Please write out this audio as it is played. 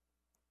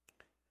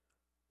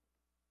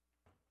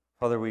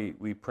Father,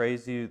 we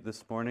praise you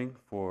this morning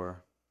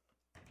for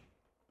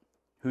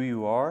who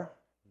you are,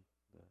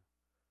 the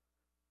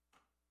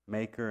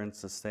maker and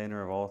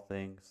sustainer of all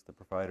things, the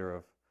provider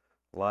of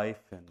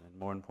life, and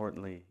more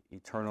importantly,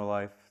 eternal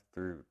life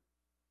through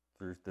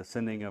the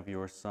sending of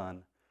your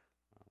Son.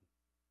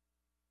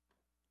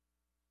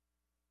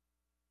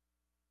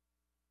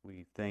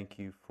 We thank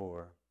you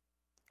for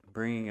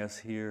bringing us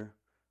here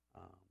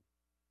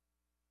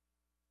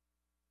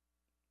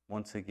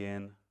once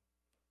again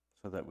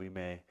so that we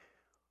may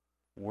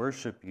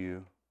worship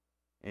you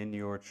in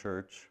your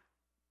church.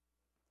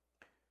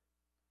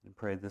 And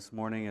pray this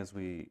morning as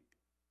we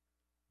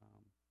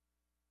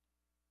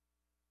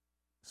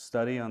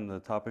study on the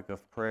topic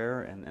of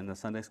prayer and the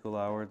Sunday school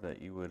hour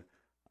that you would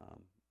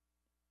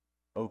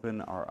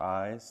open our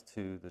eyes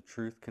to the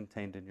truth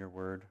contained in your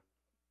word.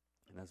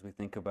 And as we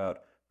think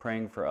about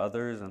praying for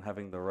others and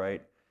having the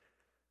right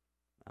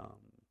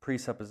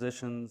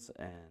presuppositions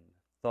and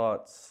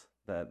thoughts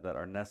that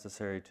are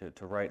necessary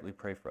to rightly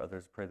pray for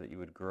others, pray that you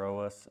would grow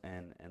us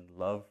in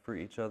love for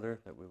each other,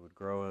 that we would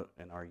grow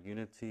in our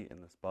unity in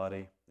this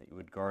body, that you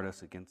would guard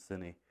us against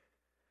any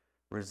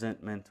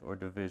resentment or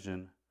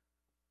division,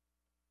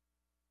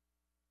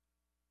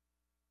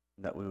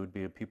 that we would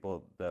be a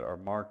people that are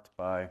marked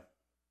by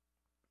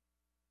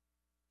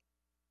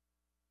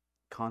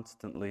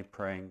constantly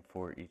praying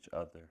for each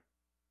other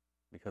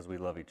because we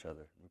love each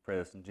other. We pray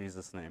this in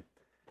Jesus' name.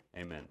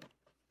 Amen.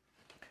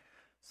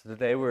 So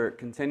today we're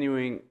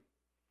continuing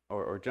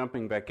or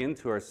jumping back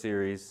into our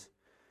series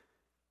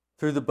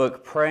through the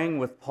book Praying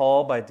with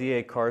Paul by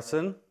D.A.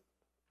 Carson.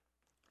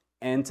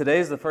 And today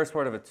is the first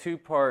part of a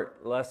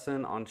two-part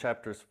lesson on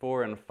chapters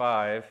 4 and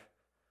 5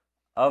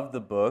 of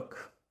the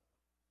book.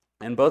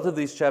 And both of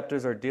these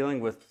chapters are dealing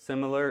with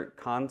similar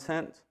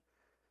content.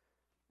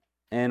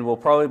 And we'll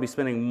probably be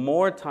spending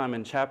more time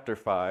in chapter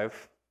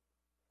 5,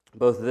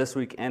 both this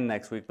week and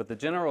next week. But the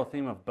general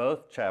theme of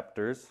both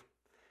chapters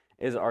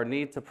is our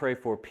need to pray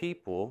for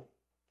people.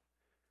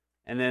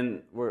 And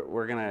then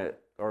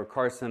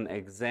Carson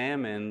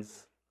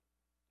examines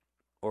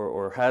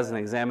or has an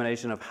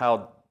examination of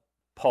how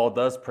Paul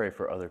does pray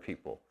for other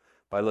people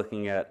by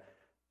looking at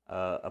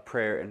a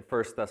prayer in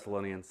 1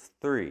 Thessalonians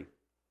 3.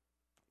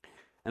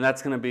 And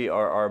that's going to be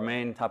our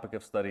main topic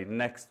of study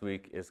next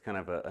week, is kind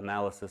of an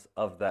analysis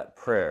of that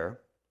prayer.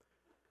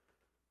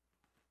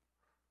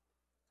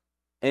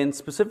 And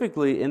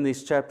specifically in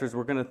these chapters,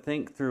 we're going to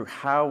think through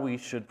how we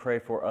should pray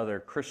for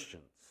other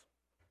Christians.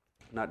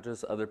 Not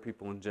just other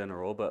people in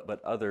general,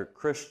 but other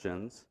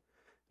Christians.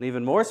 And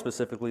even more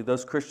specifically,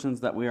 those Christians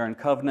that we are in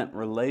covenant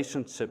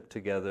relationship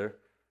together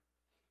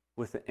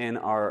within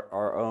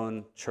our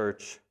own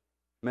church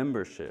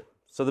membership.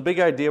 So the big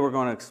idea we're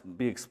going to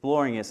be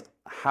exploring is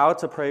how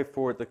to pray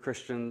for the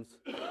Christians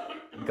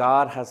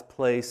God has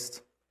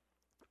placed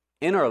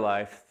in our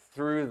life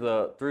through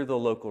the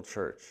local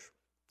church.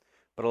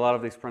 But a lot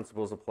of these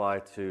principles apply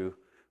to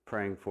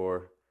praying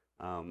for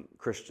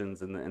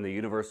Christians in the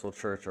universal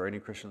church, or any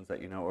Christians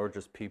that you know, or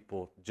just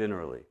people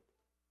generally.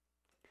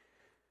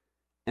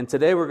 And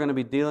today we're going to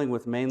be dealing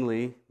with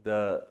mainly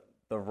the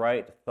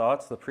right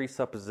thoughts, the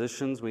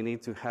presuppositions we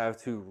need to have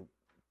to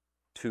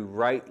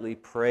rightly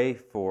pray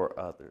for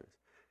others.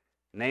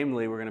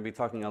 Namely, we're going to be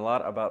talking a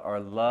lot about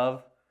our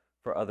love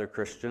for other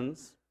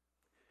Christians,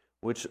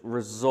 which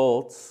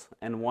results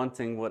in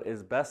wanting what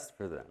is best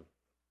for them.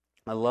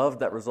 A love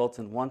that results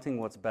in wanting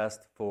what's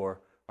best for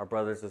our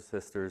brothers and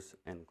sisters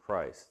in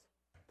Christ.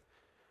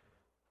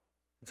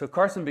 So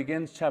Carson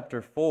begins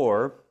chapter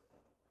 4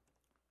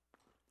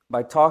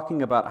 by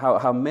talking about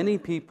how many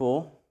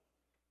people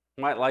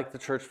might like the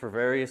church for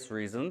various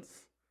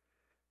reasons.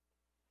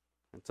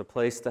 It's a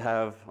place to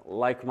have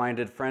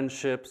like-minded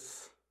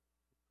friendships,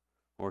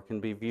 or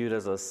can be viewed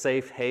as a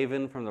safe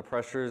haven from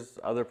the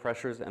other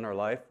pressures in our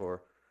life,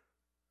 or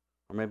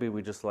maybe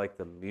we just like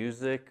the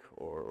music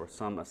or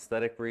some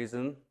aesthetic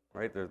reason,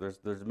 right?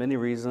 There's many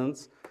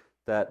reasons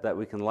that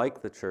we can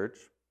like the church.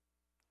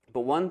 But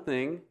one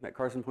thing that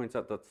Carson points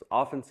out that's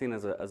often seen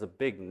as a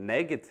big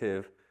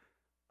negative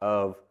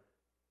of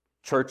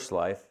church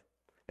life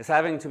is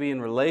having to be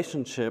in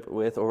relationship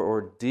with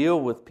or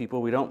deal with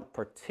people we don't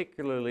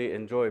particularly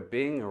enjoy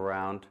being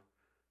around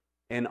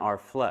in our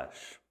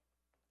flesh,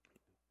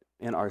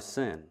 in our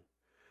sin.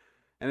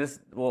 And this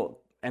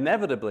will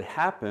inevitably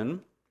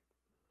happen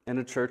in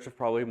a church of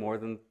probably more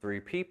than 3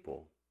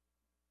 people,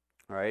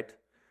 right?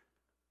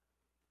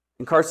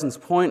 And Carson's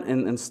point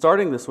in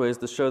starting this way is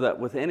to show that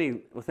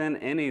within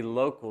any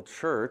local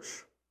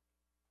church,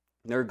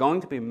 there are going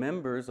to be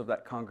members of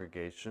that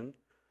congregation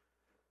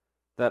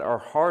that are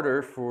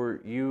harder for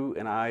you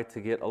and I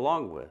to get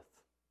along with.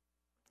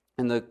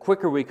 And the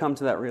quicker we come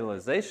to that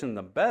realization,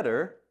 the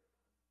better,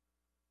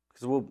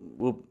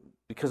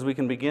 because we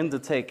can begin to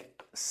take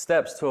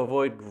steps to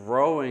avoid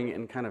growing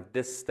in kind of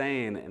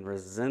disdain and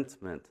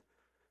resentment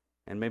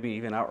and maybe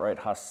even outright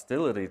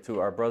hostility to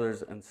our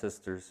brothers and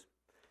sisters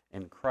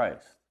in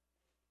Christ.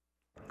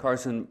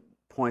 Carson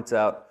points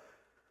out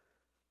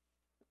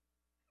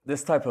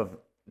this type of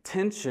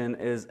tension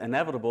is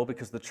inevitable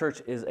because the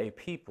church is a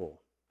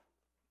people.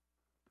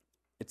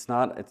 It's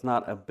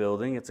not a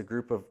building. It's a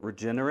group of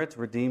regenerate,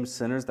 redeemed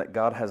sinners that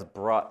God has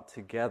brought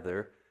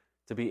together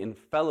to be in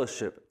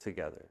fellowship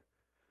together.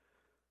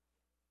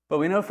 But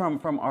we know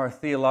from our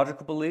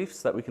theological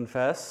beliefs that we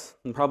confess,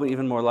 and probably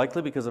even more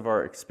likely because of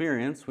our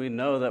experience, we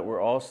know that we're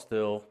all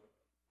still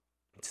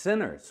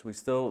sinners. We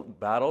still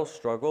battle,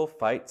 struggle,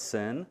 fight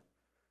sin,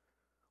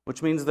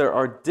 which means there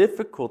are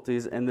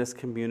difficulties in this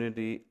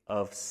community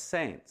of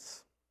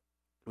saints.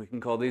 We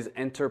can call these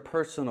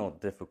interpersonal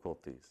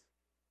difficulties.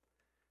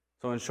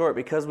 So in short,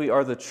 because we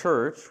are the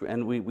church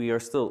and we are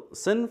still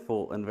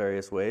sinful in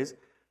various ways,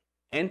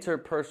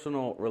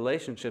 interpersonal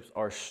relationships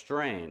are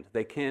strained.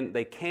 They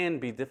can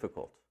be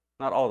difficult.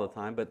 Not all the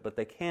time, but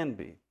they can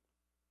be.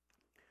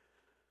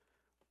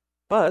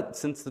 But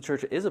since the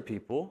church is a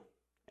people,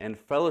 and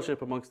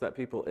fellowship amongst that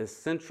people is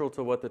central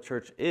to what the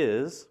church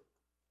is,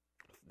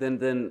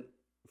 then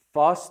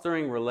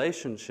fostering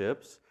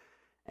relationships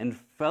and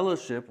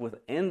fellowship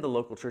within the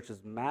local church is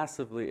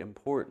massively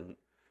important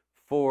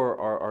for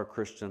our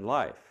Christian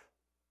life.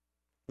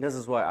 This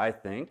is why I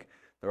think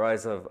the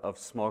rise of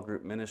small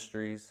group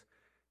ministries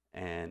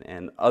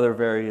and other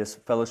various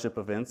fellowship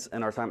events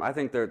in our time, I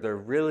think they're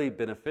really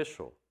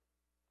beneficial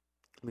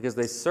because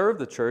they serve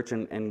the church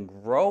in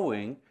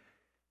growing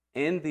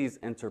in these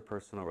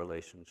interpersonal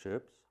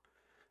relationships.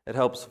 It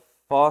helps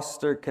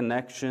foster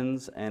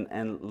connections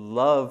and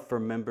love for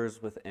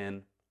members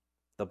within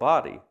the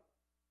body.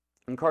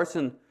 And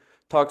Carson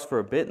talks for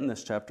a bit in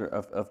this chapter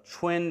of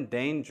twin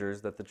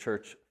dangers that the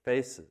church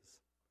faces.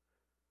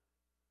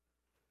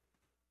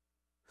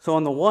 So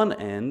on the one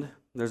end,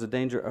 there's a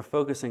danger of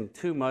focusing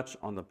too much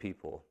on the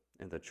people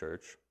in the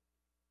church.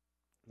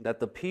 That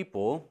the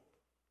people,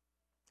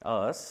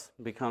 us,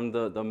 become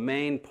the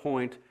main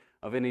point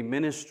of any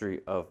ministry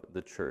of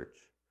the church.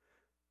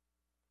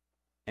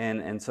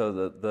 And so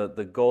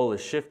the goal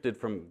is shifted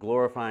from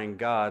glorifying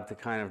God to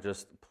kind of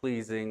just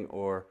pleasing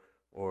or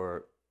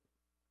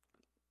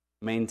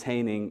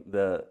maintaining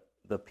the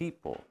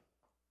people.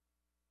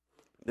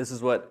 This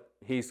is what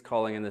he's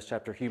calling in this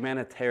chapter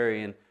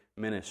humanitarian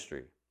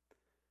ministry.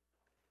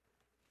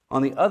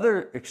 On the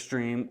other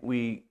extreme,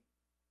 we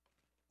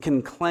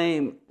can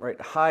claim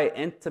high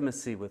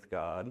intimacy with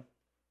God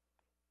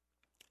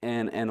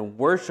and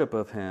worship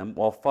of Him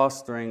while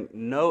fostering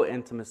no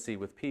intimacy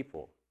with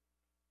people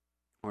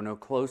or no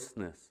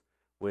closeness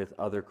with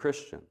other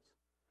Christians.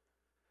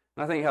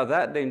 And I think how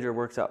that danger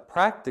works out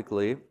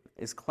practically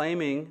is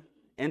claiming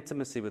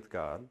intimacy with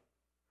God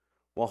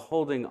while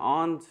holding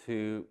on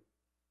to,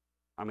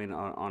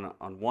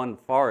 on one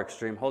far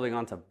extreme, holding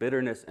on to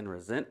bitterness and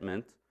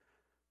resentment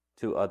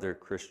to other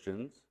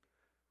Christians.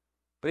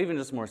 But even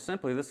just more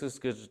simply,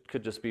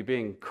 could just be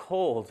being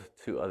cold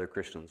to other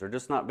Christians or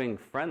just not being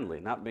friendly,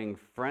 not being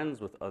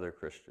friends with other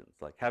Christians.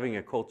 Like having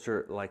a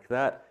culture like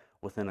that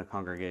within a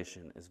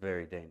congregation is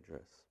very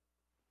dangerous.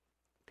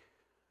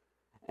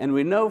 And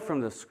we know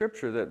from the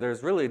Scripture that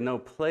there's really no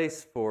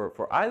place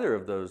for either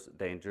of those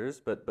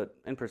dangers, but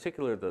in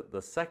particular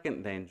the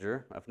second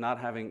danger of not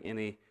having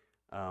any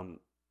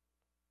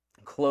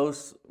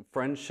close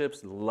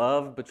friendships,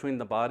 love between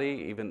the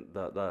body, even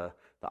the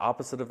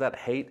opposite of that,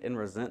 hate and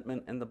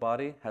resentment in the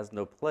body, has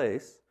no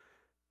place.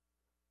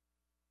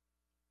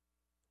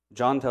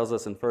 John tells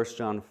us in 1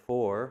 John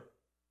 4,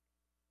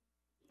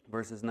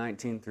 verses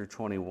 19 through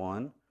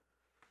 21,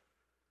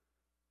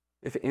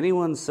 if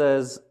anyone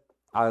says,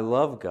 I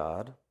love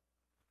God,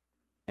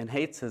 and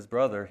hates his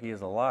brother, he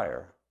is a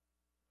liar.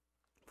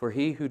 For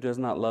he who does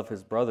not love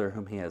his brother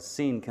whom he has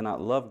seen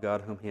cannot love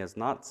God whom he has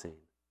not seen.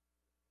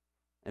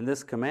 And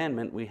this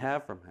commandment we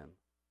have from him.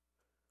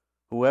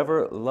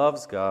 Whoever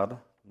loves God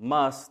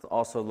must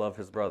also love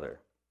his brother.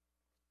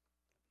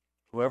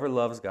 Whoever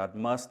loves God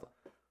must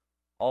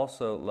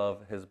also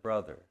love his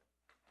brother.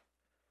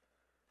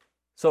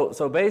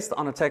 So based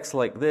on a text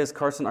like this,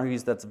 Carson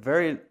argues that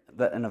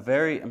in a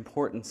very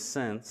important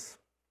sense,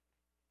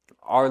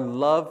 our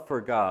love for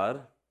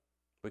God,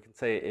 we can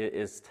say,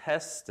 is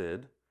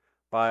tested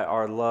by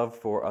our love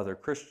for other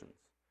Christians.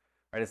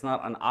 Right? It's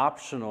not an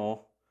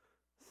optional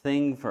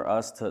thing for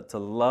us to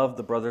love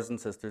the brothers and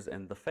sisters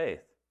in the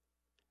faith.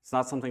 It's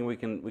not something we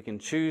can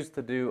choose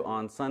to do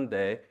on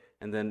Sunday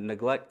and then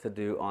neglect to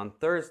do on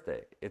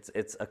Thursday.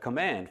 It's a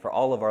command for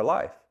all of our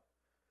life.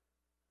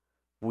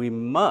 We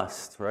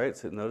must, right?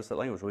 So notice that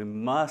language. We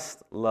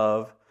must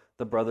love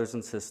the brothers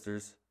and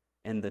sisters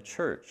in the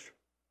church.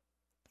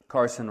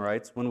 Carson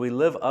writes, when we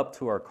live up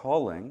to our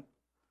calling,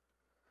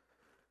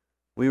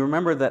 we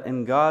remember that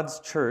in God's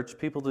church,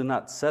 people do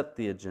not set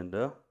the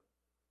agenda.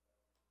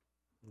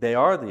 They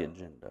are the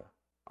agenda.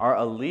 Our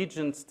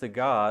allegiance to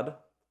God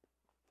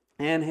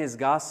and His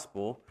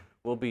gospel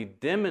will be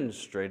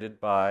demonstrated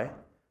by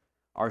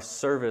our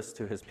service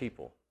to His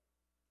people.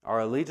 Our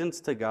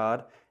allegiance to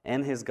God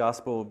and His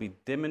gospel will be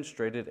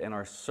demonstrated in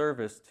our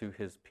service to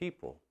His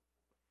people.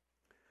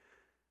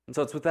 And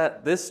so it's with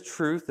this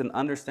truth and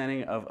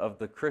understanding of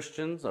the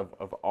Christians,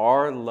 of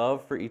our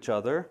love for each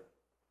other,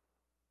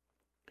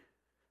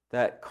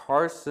 that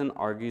Carson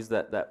argues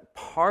that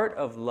part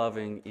of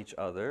loving each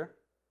other,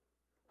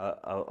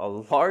 a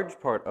large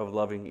part of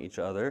loving each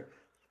other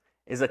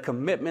is a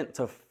commitment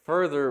to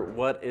further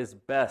what is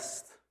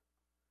best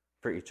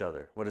for each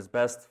other, what is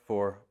best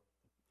for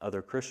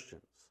other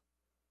Christians.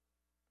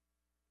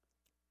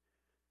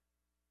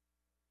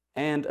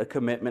 And a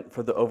commitment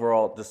for the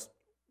overall, just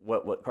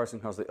what Carson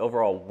calls the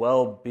overall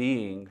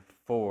well-being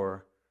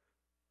for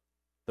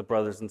the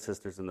brothers and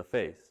sisters in the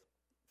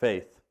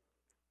faith.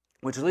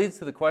 Which leads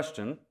to the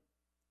question,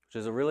 which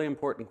is a really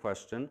important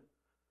question.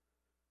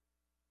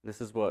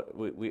 This is what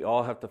we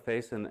all have to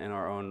face in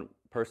our own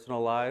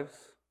personal lives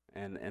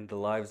and the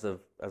lives of,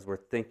 as we're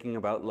thinking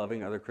about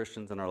loving other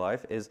Christians in our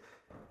life, is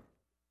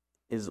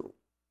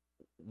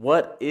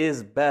what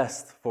is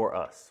best for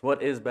us?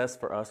 What is best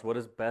for us? What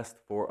is best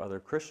for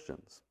other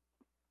Christians?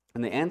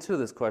 And the answer to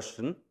this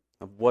question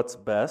of what's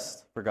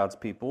best for God's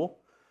people,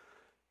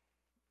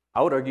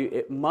 I would argue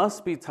it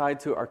must be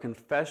tied to our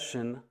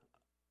confession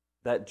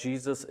that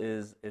Jesus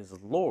is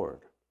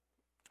Lord.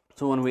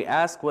 So when we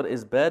ask what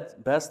is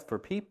best for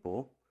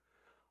people,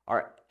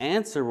 our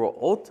answer will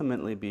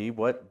ultimately be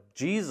what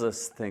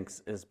Jesus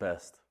thinks is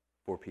best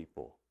for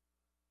people.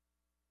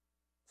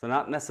 So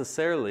not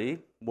necessarily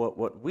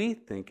what we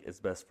think is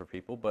best for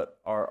people, but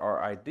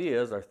our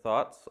ideas, our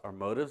thoughts, our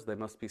motives, they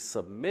must be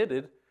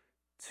submitted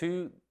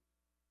to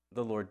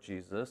the Lord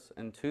Jesus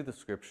and to the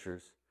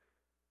Scriptures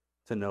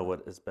to know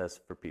what is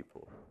best for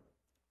people.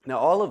 Now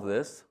all of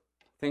this,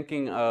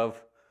 thinking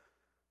of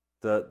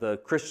the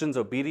Christian's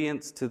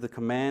obedience to the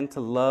command to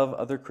love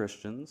other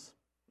Christians,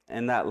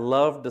 and that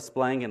love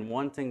displaying and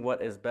wanting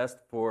what is best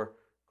for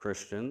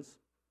Christians,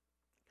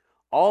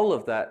 all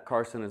of that,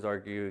 Carson is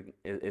arguing,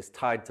 is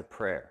tied to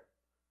prayer.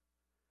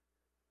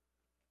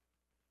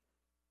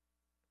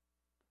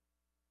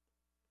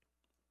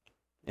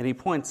 And he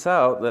points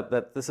out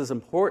that this is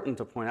important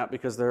to point out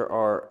because there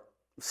are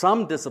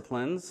some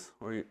disciplines,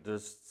 or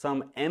there's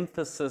some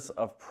emphasis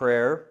of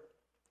prayer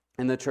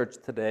in the church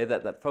today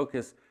that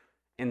focus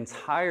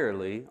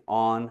entirely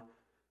on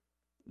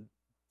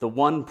the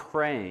one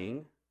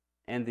praying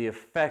and the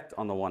effect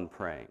on the one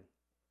praying.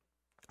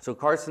 So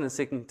Carson is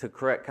seeking to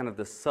correct kind of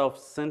the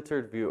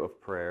self-centered view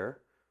of prayer,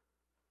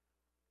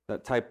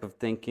 that type of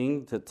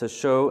thinking, to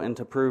show and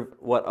to prove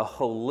what a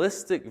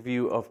holistic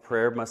view of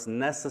prayer must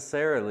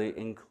necessarily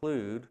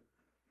include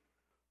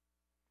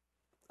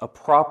a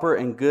proper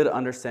and good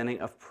understanding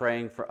of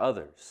praying for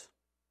others,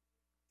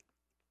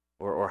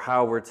 or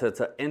how we're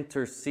to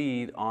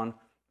intercede on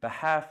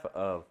behalf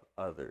of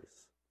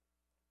others.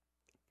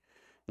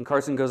 And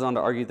Carson goes on to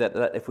argue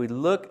that if we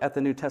look at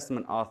the New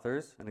Testament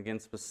authors, and again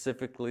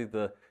specifically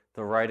the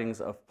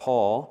writings of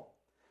Paul,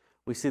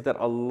 we see that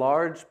a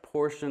large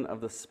portion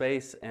of the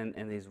space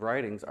in these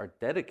writings are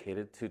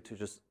dedicated to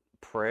just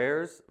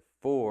prayers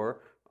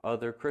for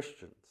other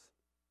Christians.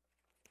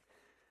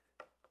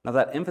 Now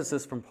that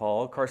emphasis from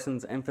Paul,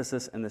 Carson's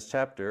emphasis in this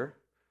chapter,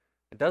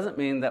 it doesn't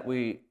mean that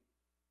we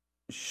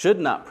should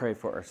not pray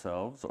for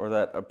ourselves, or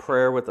that a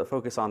prayer with a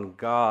focus on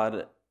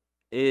God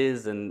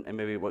is and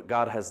maybe what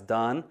God has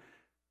done.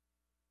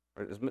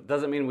 It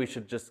doesn't mean we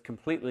should just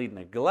completely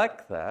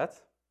neglect that.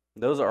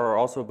 Those are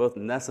also both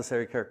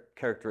necessary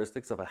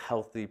characteristics of a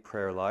healthy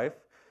prayer life,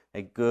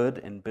 a good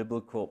and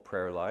biblical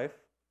prayer life.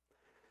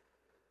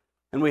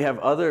 And we have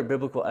other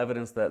biblical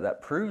evidence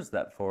that proves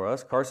that for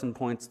us. Carson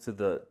points to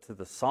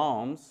the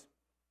Psalms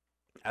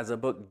as a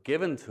book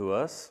given to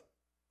us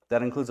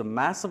that includes a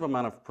massive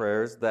amount of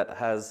prayers that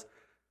has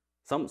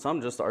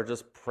some just are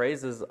just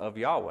praises of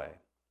Yahweh,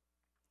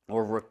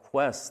 or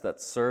requests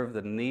that serve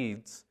the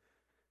needs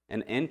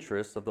and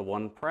interests of the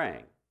one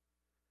praying.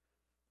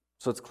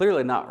 So it's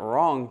clearly not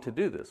wrong to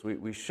do this.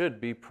 We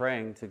should be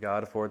praying to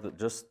God for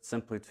just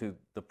simply to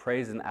the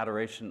praise and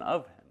adoration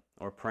of Him,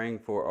 or praying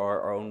for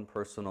our own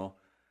personal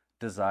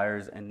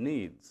desires and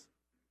needs.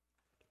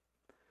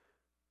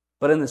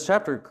 But in this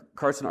chapter,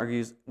 Carson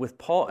argues, with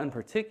Paul in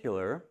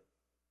particular,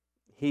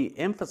 he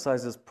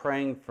emphasizes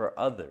praying for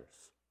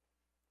others.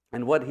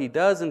 And what he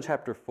does in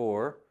chapter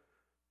 4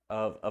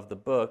 of the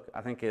book,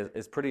 I think,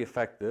 is pretty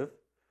effective.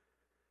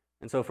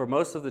 And so for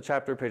most of the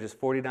chapter, pages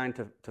 49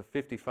 to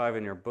 55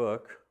 in your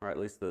book, or at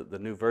least the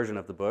new version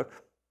of the book,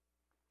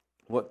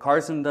 what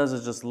Carson does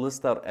is just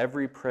list out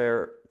every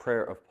prayer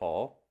of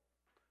Paul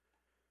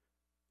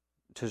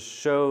to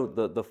show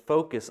the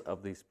focus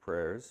of these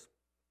prayers.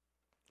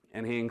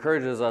 And he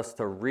encourages us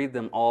to read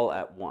them all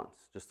at once,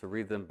 just to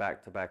read them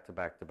back to back to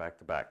back to back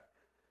to back.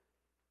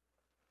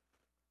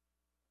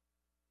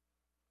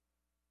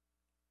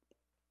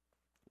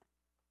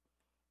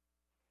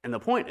 And the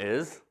point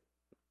is,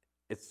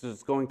 it's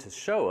just going to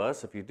show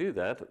us, if you do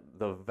that,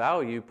 the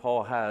value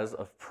Paul has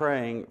of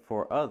praying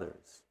for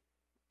others.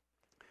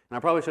 And I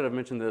probably should have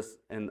mentioned this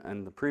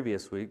in the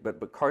previous week,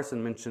 but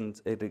Carson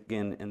mentions it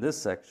again in this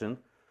section.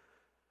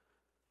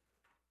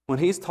 When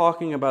he's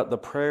talking about the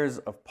prayers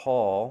of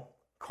Paul,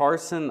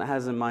 Carson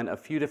has in mind a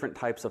few different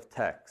types of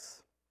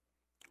texts,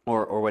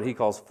 or what he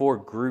calls 4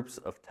 groups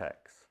of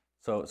texts.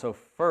 So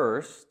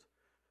first,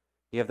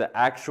 you have the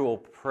actual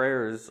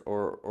prayers,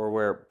 or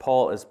where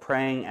Paul is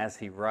praying as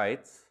he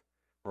writes,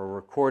 or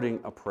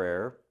recording a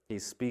prayer,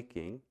 he's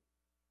speaking.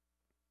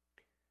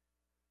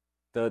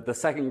 The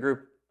second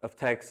group of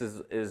texts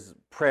is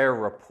prayer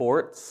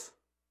reports,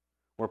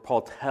 where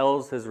Paul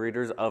tells his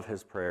readers of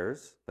his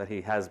prayers that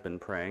he has been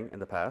praying in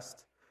the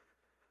past.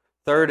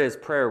 Third is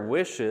prayer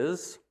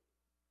wishes,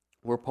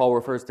 where Paul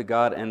refers to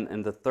God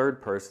in the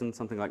third person,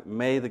 something like,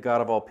 may the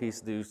God of all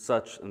peace do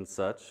such and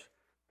such.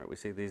 Right, we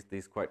see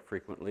these quite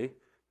frequently.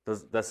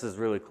 This is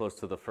really close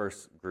to the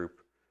first group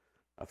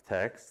of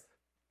text.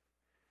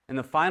 And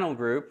the final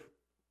group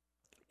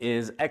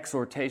is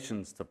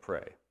exhortations to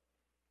pray.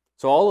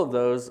 So all of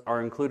those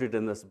are included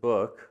in this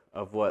book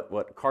of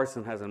what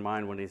Carson has in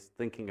mind when he's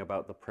thinking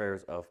about the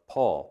prayers of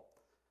Paul.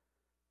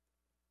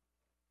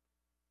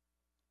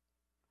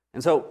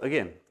 And so,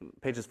 again,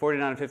 pages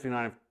 49 and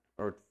 59,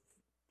 or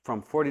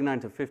from 49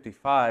 to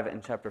 55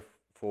 in chapter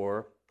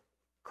 4,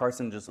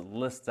 Carson just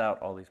lists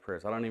out all these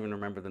prayers. I don't even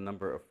remember the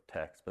number of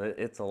texts, but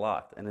it's a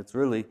lot, and it's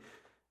really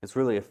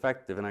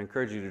effective. And I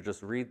encourage you to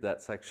just read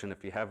that section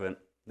if you haven't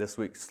this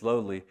week,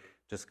 slowly,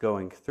 just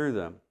going through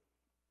them.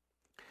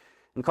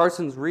 And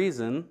Carson's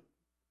reason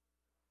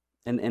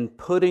in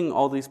putting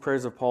all these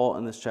prayers of Paul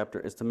in this chapter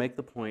is to make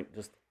the point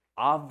just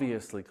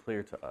obviously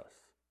clear to us.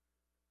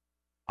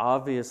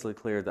 Obviously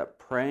clear that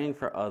praying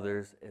for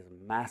others is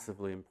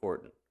massively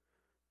important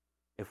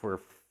if we're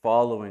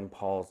following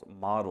Paul's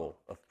model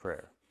of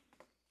prayer.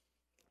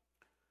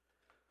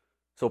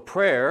 So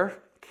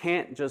prayer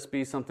can't just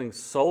be something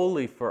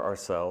solely for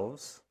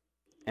ourselves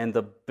and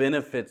the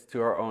benefits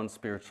to our own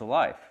spiritual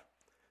life.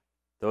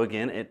 Though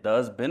again, it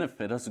does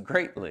benefit us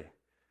greatly.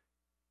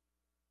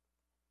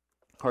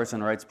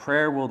 Carson writes,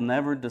 prayer will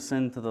never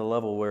descend to the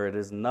level where it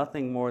is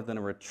nothing more than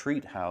a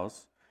retreat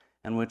house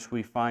in which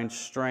we find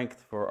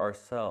strength for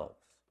ourselves.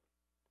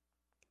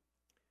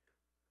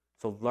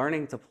 So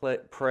learning to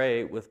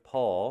pray with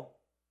Paul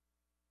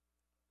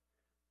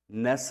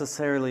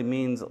necessarily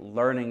means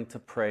learning to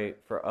pray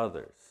for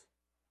others.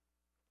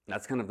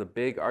 That's kind of the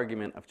big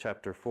argument of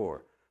chapter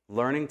 4.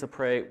 Learning to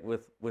pray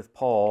with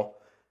Paul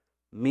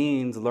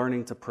means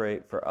learning to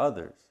pray for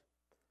others.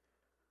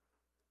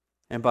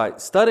 And by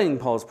studying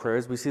Paul's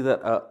prayers, we see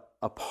that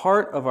a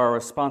part of our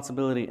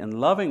responsibility in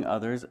loving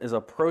others is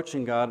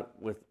approaching God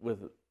with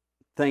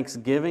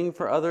thanksgiving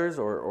for others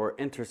or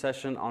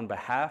intercession on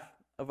behalf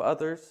of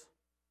others.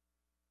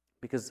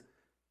 Because,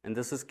 and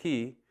this is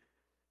key,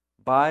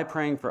 by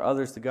praying for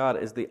others to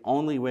God is the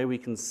only way we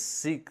can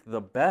seek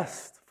the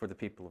best for the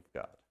people of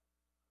God.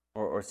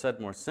 Or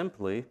said more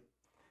simply,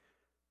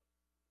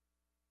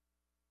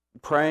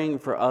 praying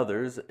for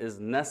others is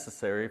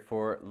necessary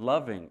for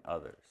loving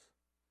others.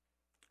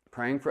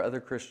 Praying for other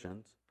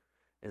Christians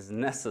is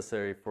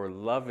necessary for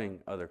loving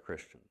other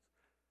Christians.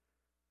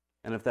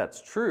 And if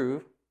that's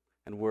true,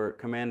 and we're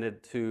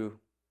commanded to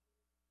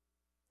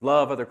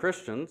love other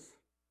Christians,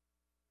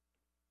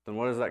 then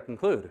what does that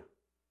conclude?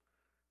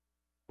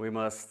 We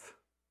must,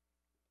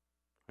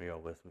 are you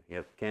all with me?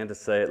 Yeah, Candace,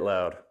 say it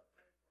loud.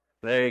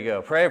 There you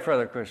go. Pray for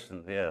other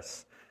Christians,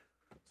 yes.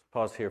 Let's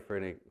pause here for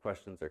any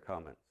questions or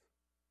comments.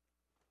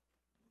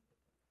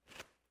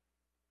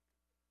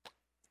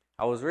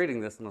 I was reading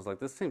this and I was like,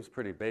 this seems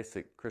pretty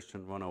basic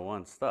Christian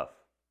 101 stuff,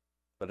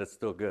 but it's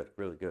still good,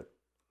 really good.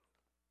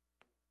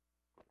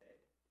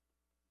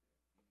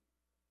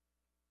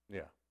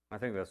 Yeah, I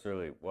think that's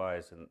really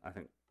wise, and I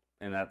think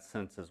in that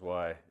sense is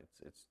why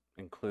it's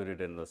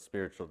included in the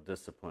spiritual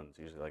disciplines.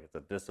 Usually, like, it's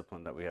a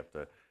discipline that we have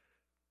to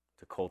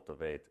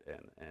cultivate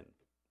and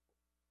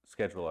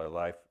schedule our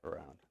life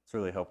around. It's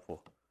really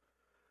helpful.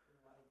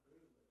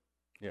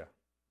 Yeah.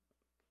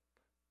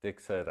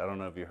 Dick said, I don't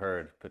know if you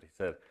heard, but he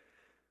said,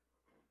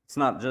 it's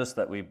not just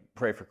that we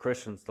pray for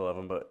Christians to love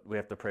them, but we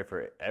have to pray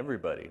for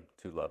everybody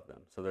to love them.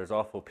 So there's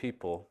awful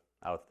people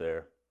out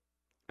there,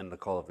 and the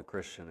call of the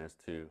Christian is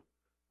to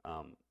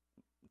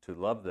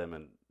love them,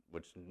 and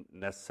which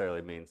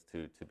necessarily means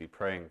to be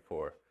praying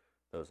for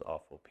those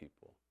awful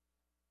people,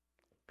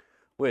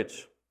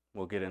 which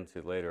we'll get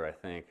into later, I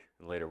think,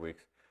 in later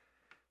weeks.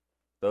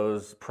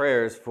 Those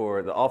prayers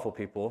for the awful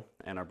people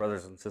and our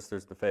brothers and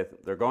sisters in the faith,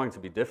 they're going to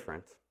be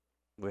different.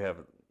 We have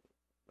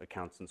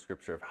accounts in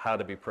Scripture of how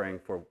to be praying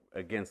for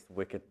against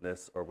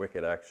wickedness or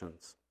wicked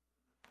actions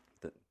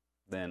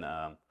than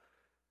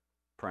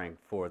praying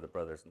for the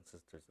brothers and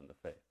sisters in the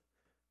faith.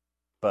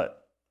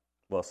 But,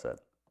 well said.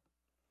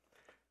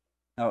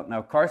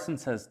 Now Carson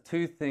says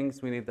two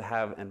things we need to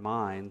have in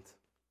mind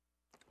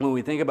when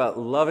we think about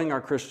loving our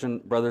Christian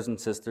brothers and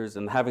sisters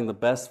and having the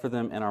best for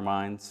them in our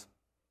minds,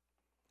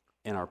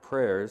 in our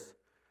prayers.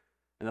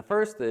 And the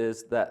first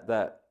is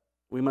that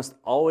we must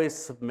always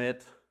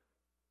submit.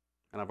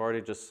 And I've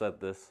already just said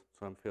this,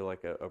 so I feel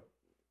like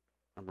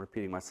I'm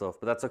repeating myself,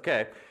 but that's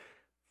okay.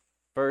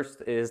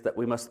 First is that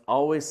we must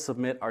always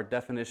submit our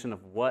definition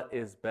of what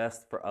is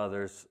best for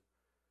others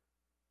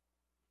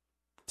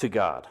to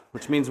God,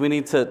 which means we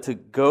need to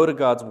go to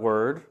God's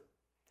Word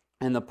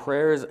and the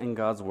prayers in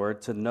God's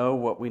Word to know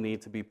what we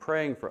need to be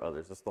praying for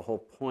others. That's the whole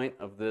point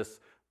of this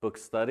book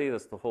study.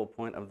 That's the whole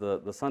point of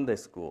the Sunday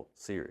School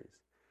series.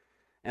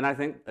 And I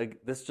think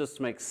this just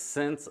makes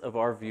sense of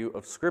our view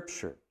of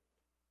Scripture.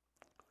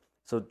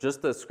 So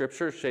just as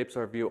Scripture shapes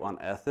our view on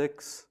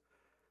ethics,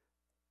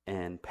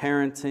 and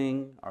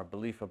parenting, our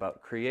belief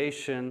about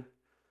creation,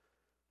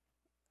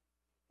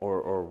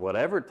 or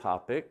whatever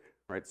topic,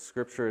 right?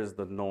 Scripture is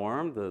the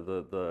norm,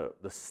 the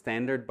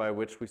standard by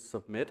which we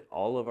submit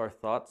all of our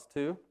thoughts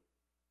to.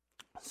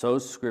 So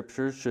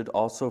Scripture should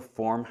also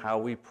form how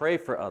we pray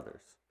for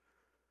others.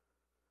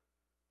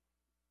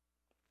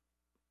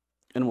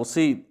 And we'll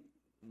see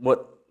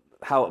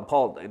how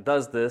Paul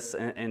does this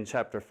in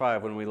chapter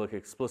 5 when we look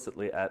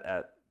explicitly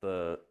at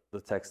the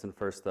text in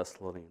 1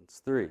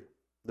 Thessalonians 3.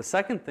 The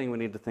second thing we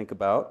need to think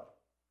about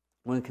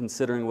when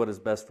considering what is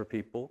best for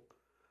people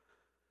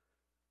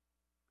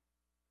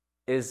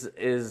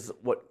is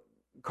what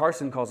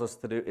Carson calls us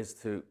to do, is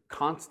to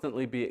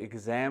constantly be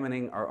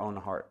examining our own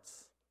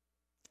hearts.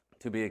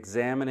 To be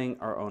examining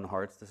our own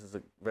hearts. This is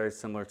very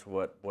similar to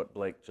what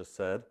Blake just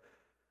said.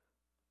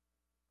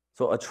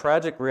 So a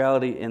tragic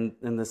reality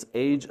in this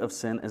age of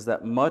sin is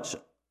that much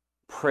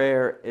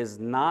prayer is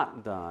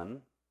not done,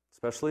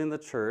 especially in the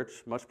church,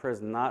 much prayer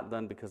is not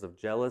done because of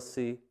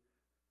jealousy,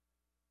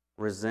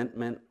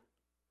 resentment,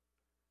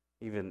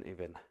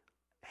 even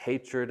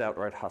hatred,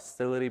 outright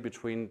hostility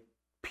between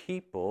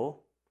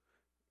people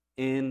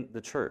in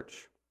the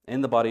church, in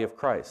the body of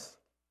Christ.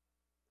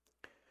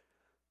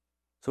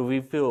 So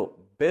we feel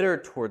bitter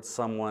towards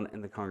someone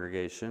in the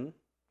congregation,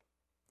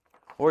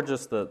 or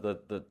just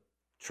the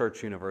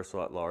church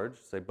universal at large,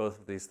 say both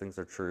of these things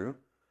are true.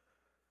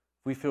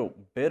 If we feel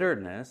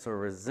bitterness or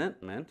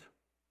resentment,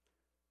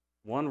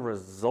 one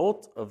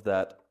result of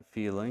that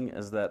feeling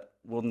is that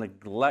we'll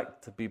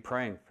neglect to be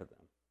praying for them.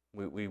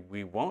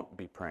 We won't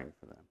be praying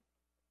for them.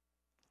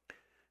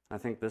 I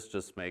think this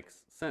just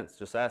makes sense.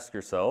 Just ask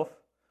yourself,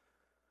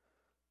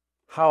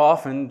 how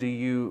often do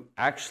you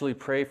actually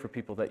pray for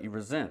people that you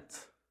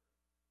resent?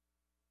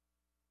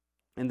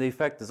 And the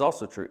effect is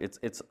also true.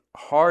 It's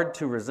hard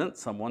to resent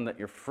someone that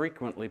you're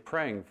frequently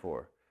praying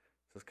for.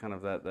 This is kind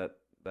of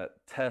that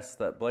test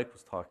that Blake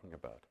was talking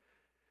about.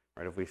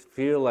 Right? If we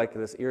feel like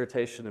this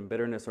irritation and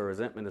bitterness or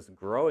resentment is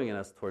growing in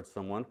us towards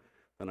someone,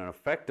 then an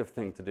effective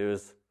thing to do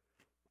is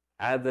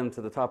add them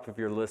to the top of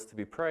your list to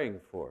be praying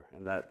for,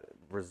 and that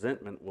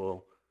resentment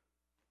will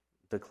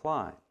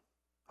decline,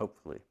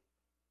 hopefully.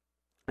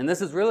 And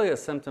this is really a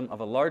symptom of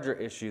a larger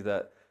issue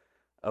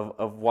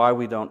of why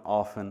we don't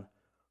often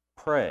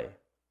pray.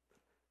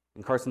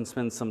 And Carson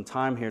spends some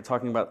time here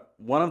talking about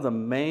one of the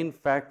main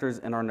factors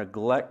in our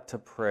neglect to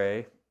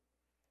pray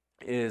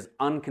is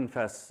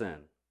unconfessed sin.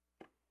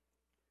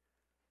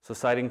 So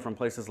citing from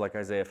places like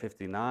Isaiah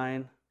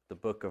 59, the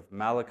book of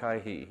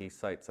Malachi, he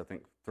cites, I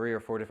think, 3 or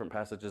 4 different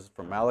passages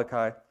from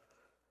Malachi.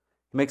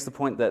 He makes the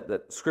point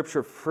that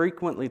Scripture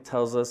frequently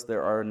tells us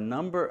there are a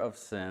number of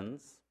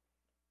sins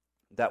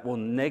that will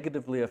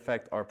negatively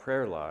affect our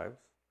prayer lives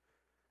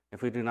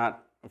if we're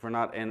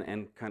not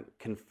in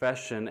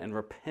confession and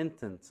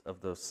repentance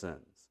of those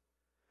sins.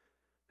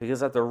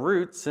 Because at the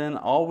root, sin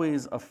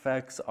always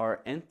affects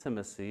our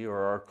intimacy or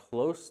our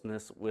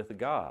closeness with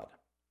God.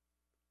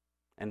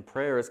 And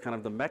prayer is kind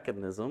of the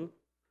mechanism,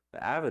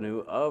 the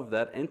avenue of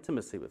that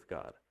intimacy with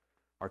God,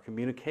 our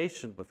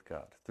communication with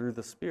God through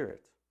the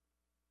Spirit.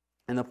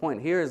 And the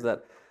point here is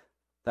that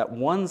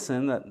one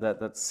sin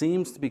that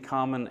seems to be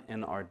common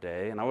in our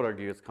day, and I would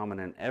argue it's common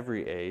in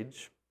every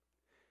age,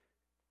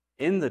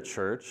 in the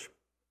church,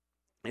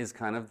 is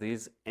kind of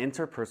these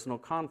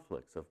interpersonal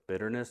conflicts of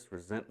bitterness,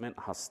 resentment,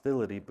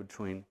 hostility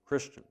between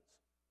Christians,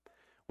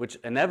 which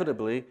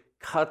inevitably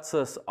cuts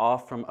us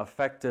off from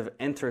effective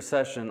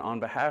intercession on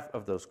behalf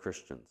of those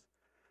Christians.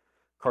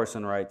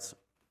 Carson writes,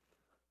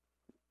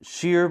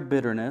 sheer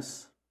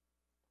bitterness,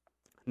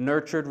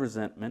 nurtured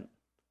resentment,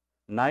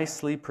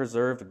 nicely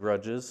preserved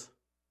grudges,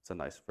 it's a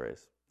nice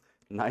phrase,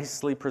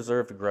 nicely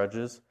preserved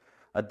grudges,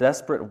 a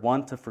desperate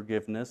want of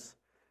forgiveness,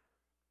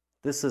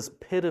 this is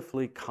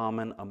pitifully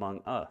common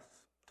among us,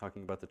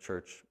 talking about the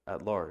church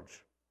at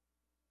large.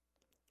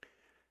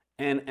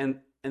 And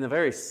the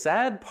very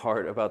sad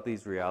part about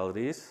these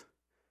realities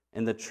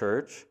in the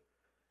church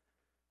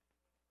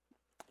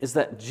is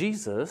that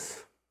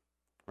Jesus,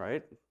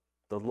 right,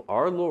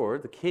 our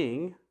Lord, the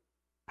King,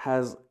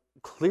 has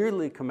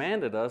clearly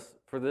commanded us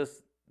for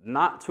this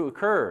not to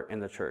occur in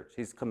the church.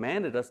 He's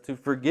commanded us to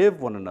forgive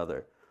one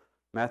another.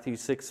 Matthew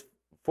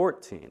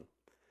 6:14,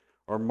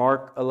 or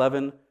Mark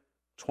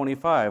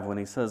 11:25, when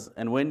he says,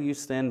 and when you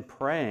stand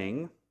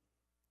praying,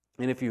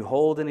 and if you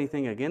hold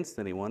anything against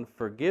anyone,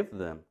 forgive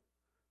them,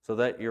 so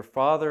that your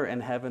Father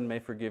in heaven may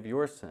forgive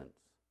your sins.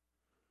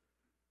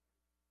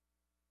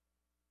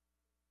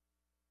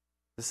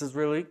 This is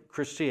really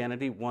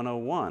Christianity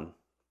 101.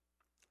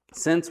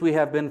 Since we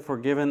have been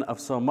forgiven of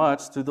so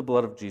much through the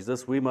blood of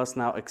Jesus, we must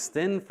now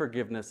extend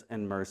forgiveness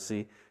and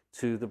mercy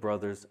to the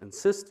brothers and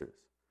sisters.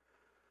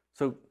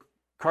 So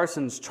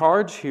Carson's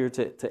charge here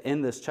to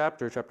end this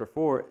chapter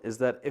 4, is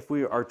that if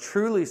we are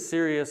truly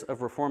serious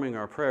of reforming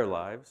our prayer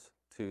lives,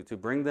 to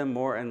bring them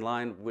more in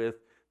line with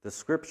the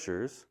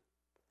Scriptures,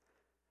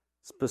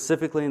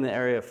 specifically in the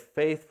area of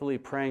faithfully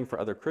praying for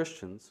other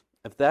Christians,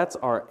 if that's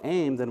our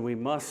aim, then we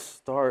must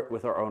start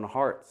with our own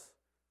hearts.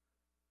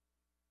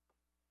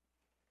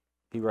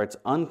 He writes,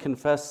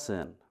 unconfessed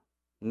sin,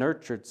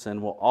 nurtured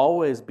sin will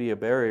always be a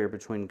barrier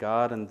between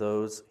God and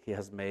those he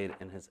has made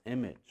in his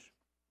image.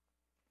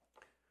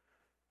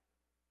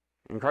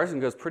 And Carson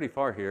goes pretty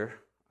far here.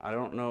 I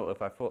don't know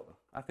if I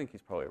think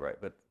he's probably right,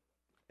 but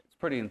it's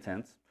pretty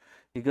intense.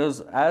 He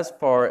goes as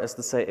far as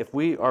to say, if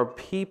we are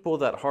people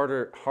that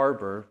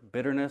harbor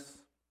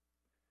bitterness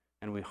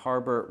and we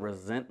harbor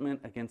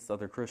resentment against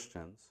other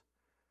Christians,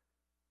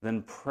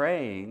 then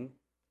praying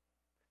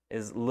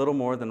is little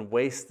more than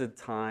wasted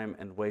time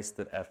and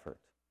wasted effort.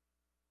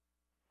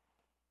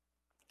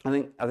 I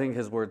think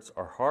his words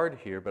are hard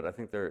here, but I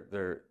think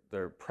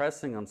they're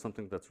pressing on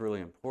something that's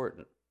really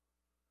important.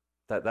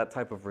 That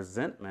type of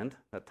resentment,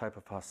 that type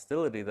of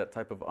hostility, that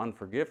type of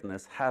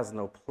unforgiveness has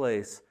no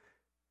place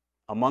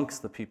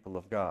amongst the people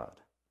of God.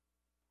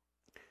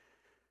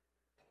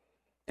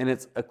 And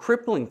it's a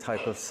crippling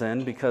type of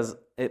sin because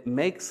it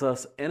makes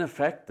us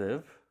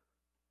ineffective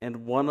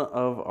in one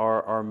of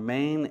our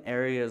main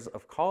areas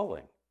of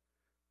calling.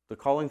 The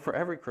calling for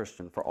every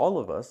Christian, for all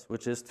of us,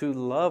 which is to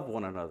love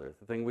one another,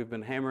 the thing we've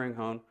been hammering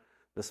home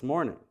this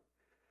morning.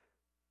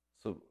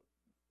 So,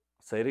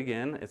 I'll say it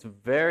again, it's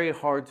very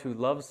hard to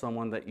love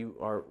someone that you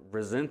are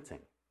resenting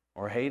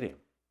or hating.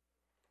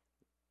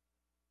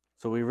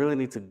 So we really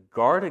need to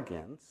guard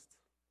against,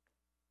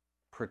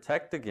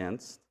 protect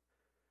against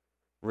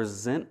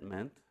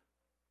resentment.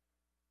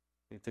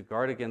 We need to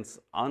guard against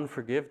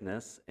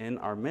unforgiveness in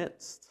our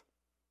midst.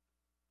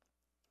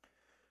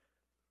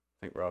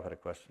 I think Rob had a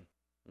question.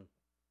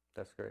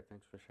 That's great.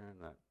 Thanks for sharing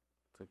that.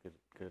 It's a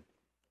good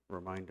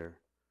reminder.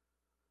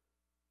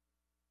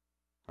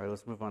 All right,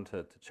 let's move on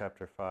to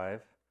chapter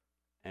 5.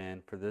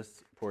 And for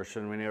this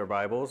portion, we need our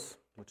Bibles,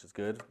 which is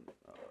good.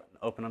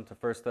 Open them to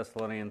 1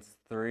 Thessalonians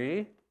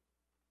 3.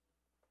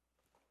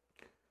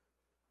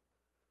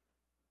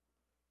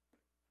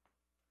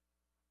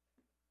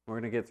 We're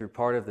going to get through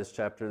part of this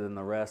chapter, then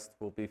the rest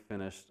will be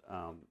finished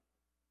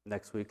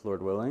next week,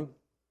 Lord willing.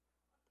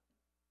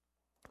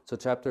 So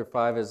chapter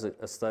 5 is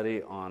a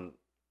study on,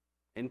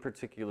 in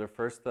particular,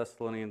 1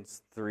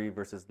 Thessalonians 3,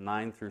 verses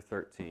 9 through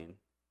 13.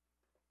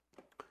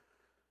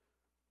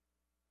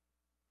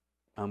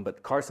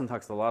 But Carson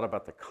talks a lot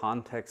about the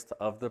context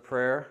of the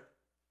prayer.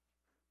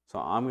 So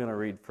I'm going to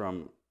read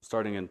from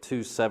starting in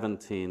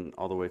 2:17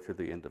 all the way through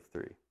the end of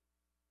 3.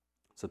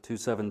 So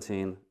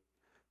 2:17,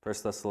 1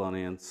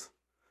 Thessalonians,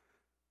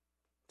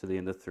 to the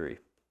end of 3.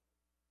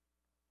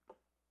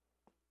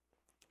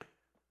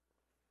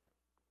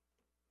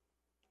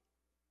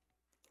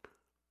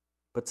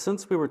 But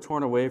since we were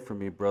torn away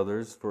from you,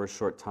 brothers, for a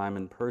short time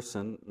in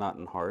person, not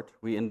in heart,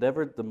 we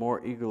endeavored the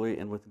more eagerly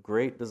and with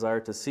great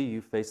desire to see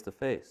you face to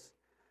face,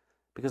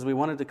 because we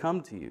wanted to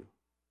come to you.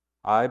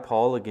 I,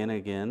 Paul,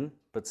 again,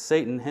 but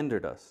Satan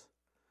hindered us.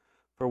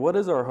 For what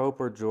is our hope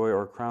or joy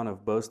or crown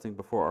of boasting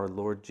before our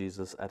Lord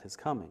Jesus at his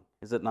coming?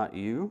 Is it not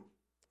you?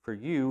 For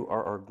you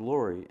are our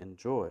glory and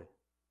joy.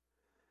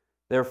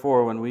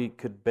 Therefore, when we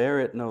could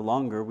bear it no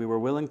longer, we were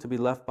willing to be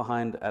left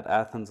behind at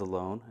Athens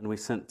alone, and we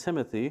sent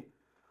Timothy,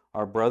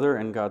 our brother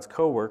and God's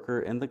co-worker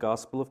in the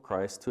gospel of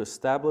Christ, to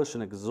establish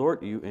and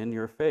exhort you in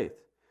your faith,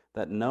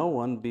 that no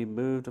one be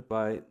moved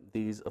by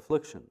these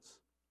afflictions.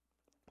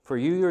 For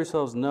you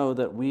yourselves know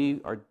that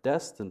we are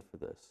destined for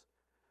this.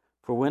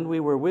 For when we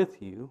were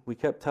with you, we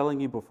kept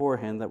telling you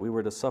beforehand that we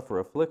were to suffer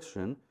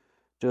affliction,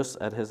 just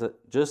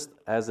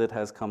as it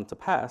has come to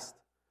pass,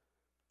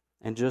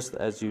 and just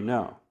as you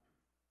know.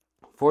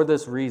 For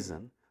this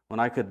reason, when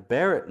I could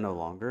bear it no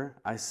longer,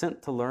 I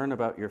sent to learn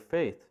about your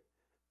faith,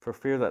 for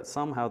fear that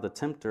somehow the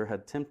tempter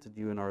had tempted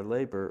you and our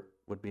labor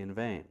would be in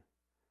vain.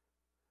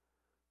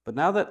 But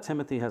now that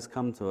Timothy has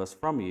come to us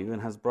from you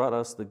and has brought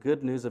us the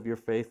good news of your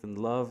faith and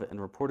love and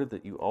reported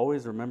that you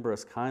always remember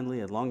us kindly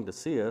and long to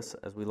see us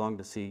as we long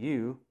to see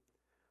you,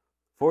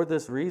 for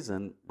this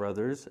reason,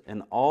 brothers,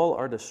 in all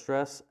our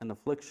distress and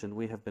affliction,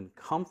 we have been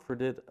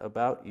comforted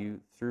about you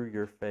through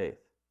your faith.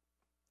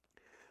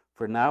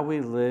 For now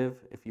we live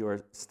if you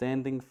are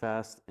standing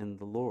fast in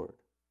the Lord.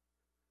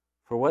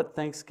 For what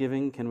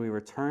thanksgiving can we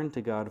return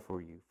to God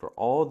for you, for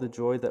all the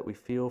joy that we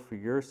feel for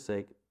your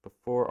sake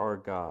before our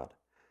God,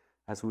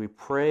 as we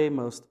pray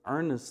most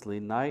earnestly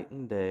night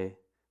and day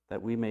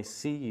that we may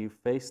see you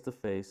face to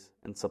face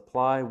and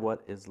supply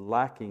what is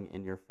lacking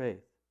in your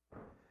faith.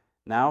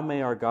 Now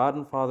may our God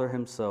and Father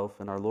himself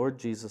and our Lord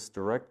Jesus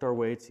direct our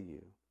way to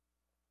you,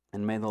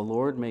 and may the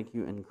Lord make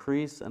you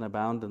increase and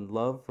abound in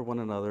love for one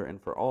another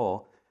and for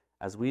all,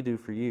 as we do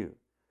for you,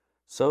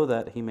 so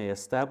that he may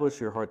establish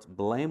your hearts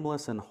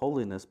blameless in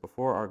holiness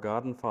before our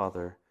God and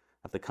Father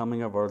at the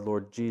coming of our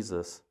Lord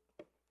Jesus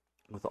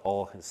with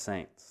all his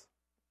saints.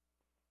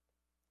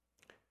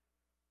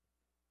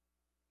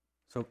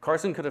 So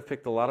Carson could have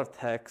picked a lot of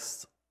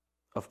texts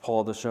of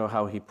Paul to show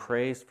how he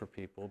prays for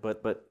people,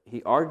 but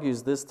he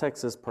argues this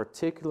text is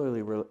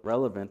particularly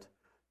relevant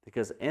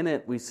because in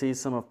it we see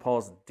some of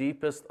Paul's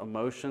deepest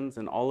emotions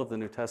in all of the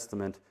New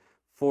Testament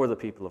for the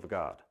people of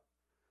God.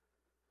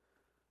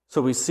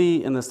 So we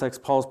see in this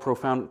text Paul's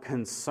profound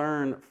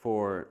concern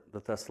for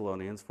the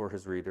Thessalonians, for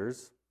his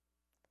readers,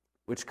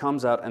 which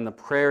comes out in the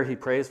prayer he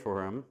prays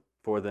for him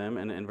for them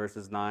in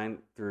verses 9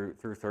 through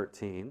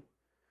 13.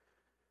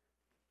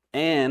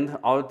 And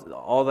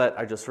all that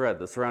I just read,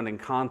 the surrounding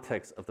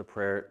context of the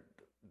prayer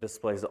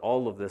displays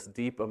all of this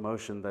deep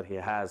emotion that he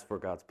has for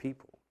God's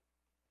people.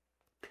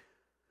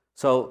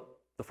 So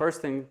the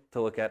first thing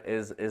to look at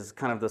is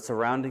kind of the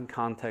surrounding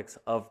context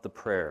of the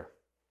prayer.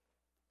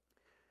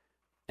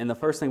 And the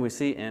first thing we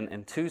see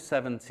in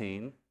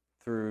 2:17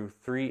 through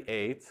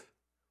 3:8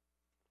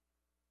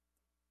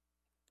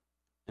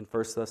 in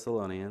 1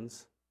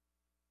 Thessalonians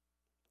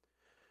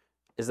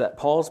is that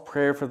Paul's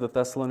prayer for the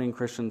Thessalonian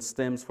Christians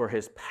stems for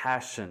his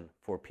passion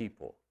for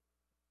people.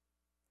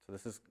 So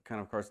this is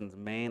kind of Carson's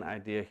main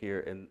idea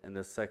here in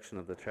this section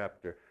of the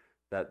chapter,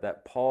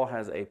 that Paul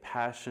has a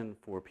passion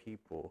for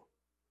people.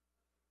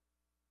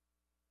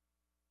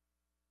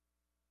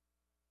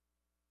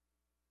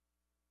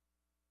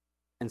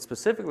 And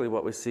specifically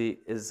what we see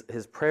is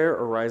his prayer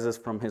arises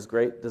from his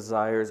great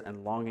desires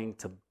and longing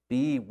to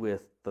be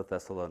with the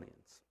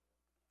Thessalonians.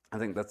 I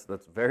think that's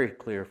very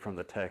clear from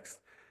the text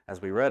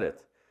as we read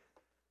it.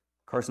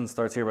 Carson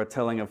starts here by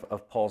telling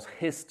of Paul's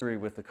history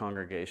with the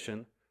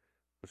congregation,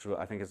 which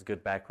I think is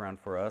good background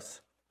for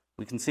us.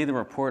 We can see the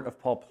report of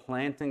Paul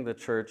planting the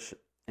church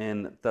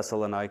in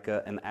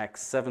Thessalonica in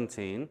Acts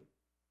 17,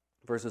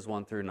 verses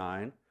 1 through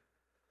 9.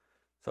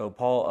 So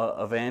Paul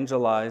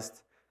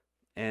evangelized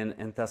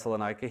in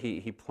Thessalonica.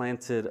 He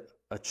planted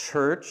a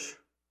church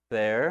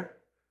there.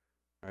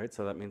 All right,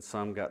 so that means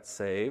some got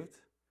saved.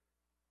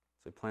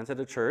 So he planted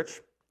a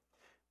church.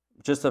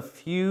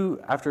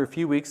 After a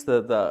few weeks,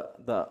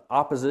 the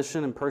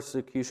opposition and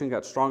persecution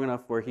got strong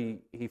enough where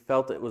he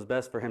felt it was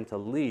best for him to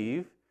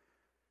leave.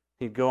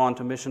 He'd go on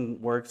to mission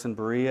works in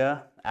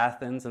Berea,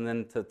 Athens, and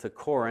then to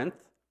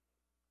Corinth.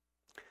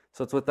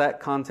 So it's with that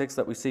context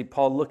that we see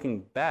Paul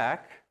looking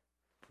back.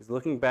 He's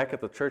looking back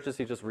at the churches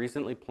he just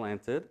recently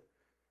planted.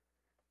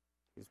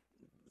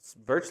 He's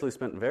virtually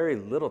spent very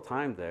little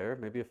time there,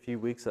 maybe a few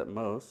weeks at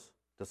most,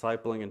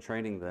 discipling and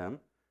training them.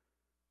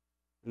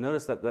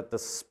 Notice that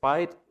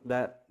despite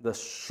the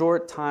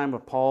short time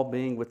of Paul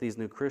being with these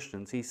new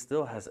Christians, he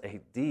still has a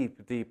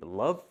deep, deep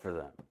love for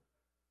them.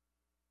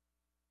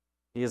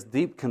 He has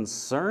deep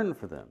concern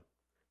for them.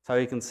 That's how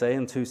he can say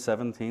in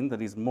 2:17 that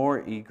he's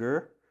more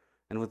eager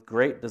and with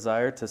great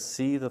desire to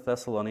see the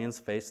Thessalonians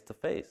face to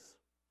face.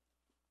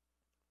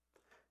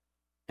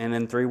 And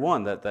in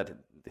 3:1 that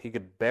he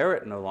could bear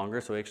it no longer,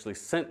 so he actually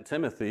sent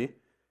Timothy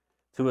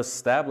to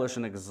establish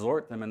and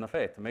exhort them in the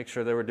faith, to make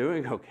sure they were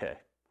doing okay.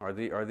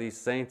 Are these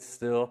saints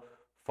still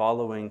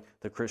following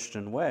the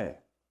Christian way?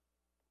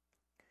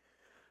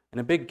 And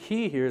a big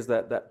key here is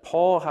that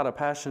Paul had a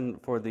passion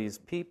for these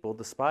people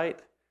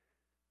despite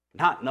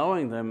not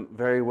knowing them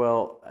very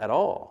well at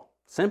all,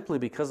 simply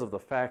because of the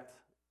fact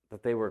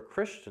that they were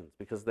Christians,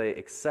 because they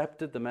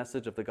accepted the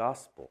message of the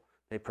gospel.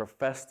 They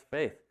professed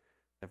faith.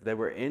 If they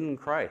were in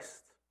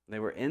Christ, they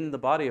were in the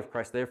body of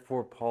Christ,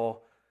 therefore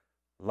Paul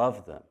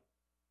loved them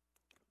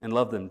and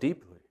loved them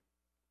deeply.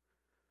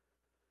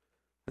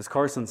 As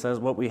Carson says,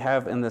 what we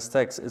have in this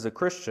text is a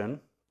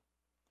Christian,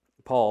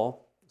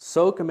 Paul,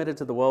 so committed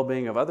to the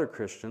well-being of other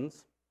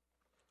Christians,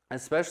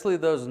 especially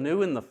those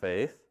new in the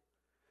faith,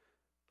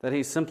 that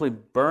he's simply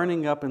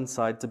burning up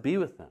inside to be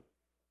with them.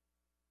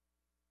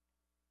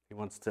 He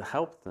wants to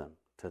help them,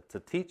 to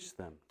teach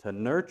them, to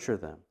nurture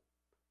them,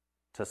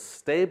 to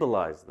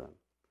stabilize them,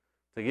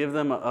 to give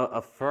them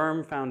a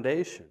firm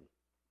foundation.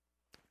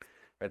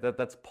 Right?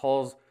 That's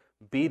Paul's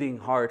beating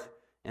heart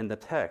in the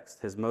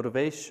text, his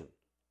motivation.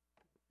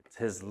 It's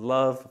his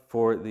love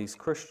for these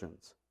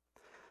Christians.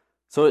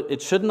 So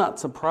it should not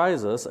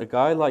surprise us, a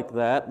guy like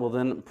that will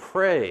then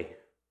pray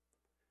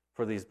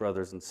for these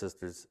brothers and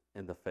sisters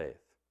in the faith.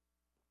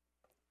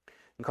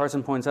 And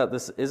Carson points out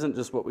this isn't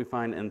just what we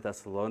find in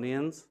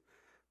Thessalonians,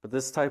 but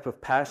this type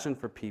of passion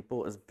for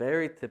people is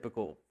very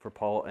typical for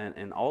Paul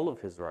in all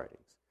of his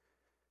writings.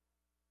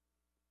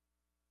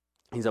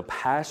 He's a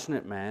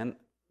passionate man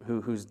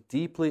who's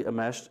deeply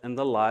enmeshed in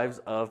the lives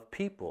of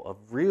people,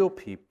 of real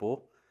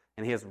people,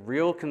 and he has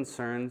real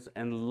concerns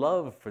and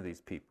love for these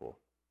people.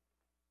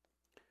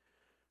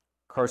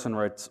 Carson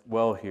writes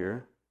well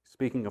here.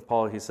 Speaking of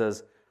Paul, he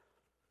says,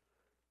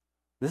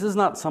 "This is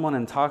not someone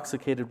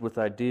intoxicated with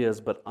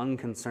ideas but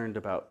unconcerned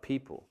about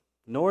people,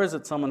 nor is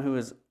it someone who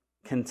is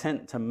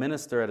content to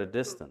minister at a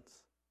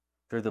distance,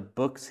 through the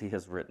books he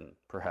has written,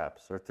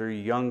 perhaps, or through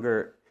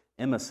younger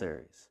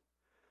emissaries.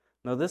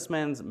 No, this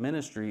man's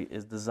ministry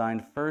is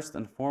designed first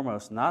and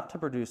foremost not to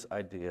produce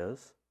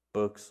ideas,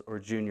 books, or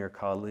junior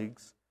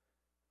colleagues,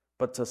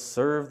 but to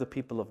serve the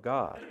people of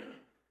God.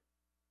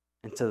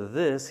 And to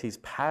this he's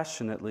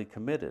passionately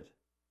committed.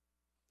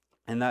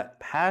 And that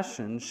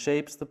passion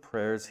shapes the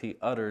prayers he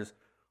utters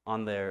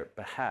on their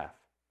behalf."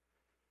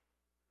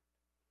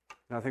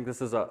 And I think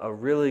this is a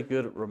really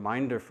good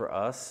reminder for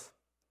us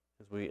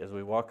as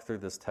we walk through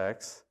this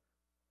text,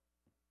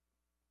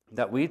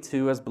 that we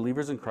too, as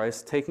believers in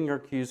Christ, taking our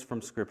cues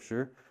from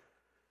Scripture,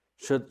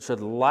 should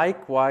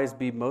likewise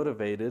be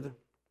motivated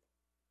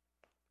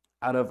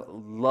out of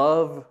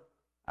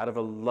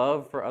a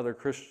love for other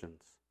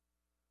Christians,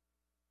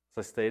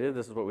 As I stated,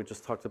 this is what we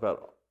just talked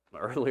about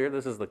earlier.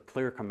 This is the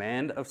clear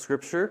command of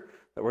Scripture,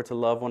 that we're to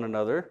love one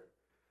another.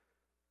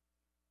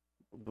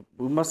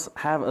 We must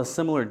have a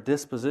similar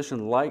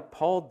disposition like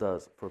Paul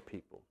does for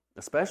people,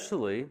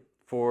 especially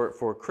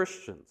for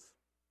Christians,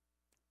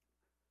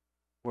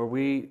 where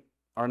we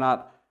are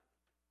not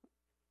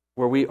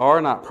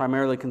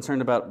primarily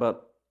concerned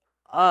about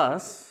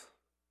us,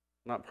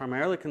 not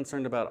primarily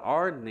concerned about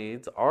our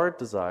needs, our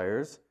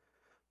desires,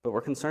 but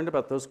we're concerned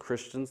about those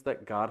Christians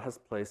that God has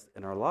placed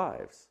in our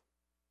lives.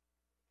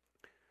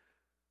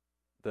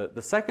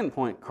 The second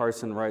point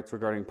Carson writes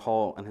regarding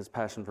Paul and his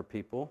passion for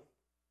people,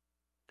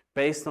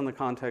 based on the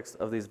context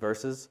of these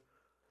verses,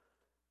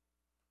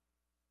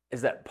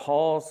 is that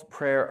Paul's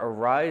prayer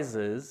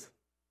arises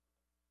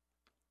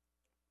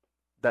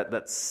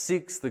that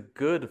seeks the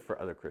good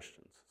for other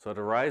Christians. So it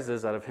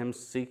arises out of him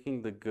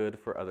seeking the good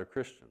for other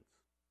Christians.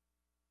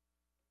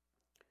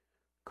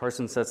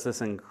 Carson sets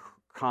this in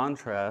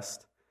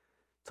contrast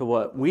to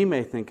what we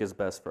may think is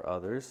best for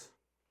others.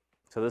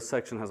 So this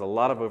section has a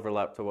lot of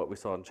overlap to what we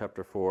saw in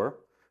chapter 4,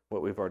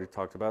 what we've already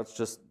talked about.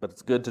 But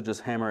it's good to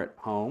just hammer it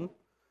home.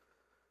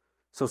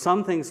 So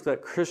some things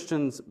that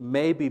Christians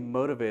may be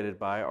motivated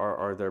by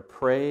are their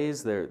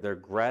praise, their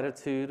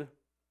gratitude,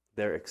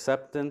 their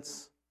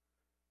acceptance,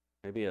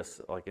 maybe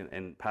like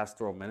in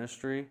pastoral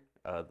ministry,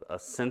 a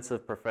sense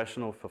of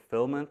professional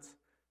fulfillment.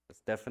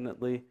 That's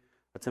definitely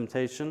a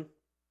temptation.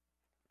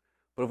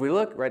 But if we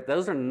look, right,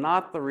 those are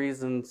not the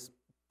reasons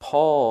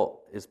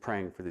Paul is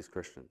praying for these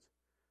Christians.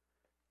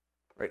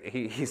 Right?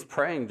 He's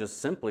praying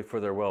just simply for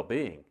their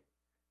well-being.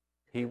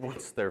 He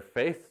wants their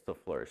faith to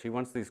flourish. He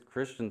wants these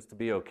Christians to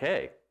be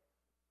okay.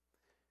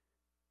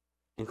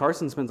 And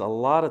Carson spends a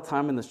lot of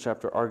time in this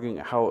chapter arguing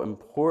how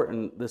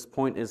important this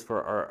point is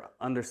for our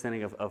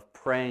understanding of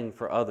praying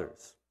for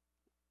others.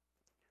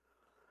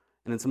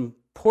 And it's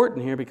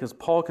important here because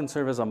Paul can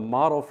serve as a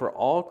model for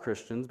all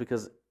Christians,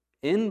 because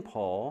in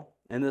Paul,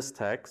 in this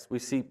text, we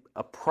see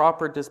a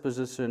proper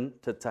disposition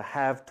to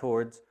have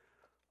towards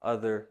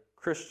other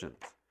Christians.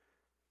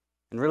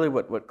 And really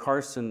what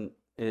Carson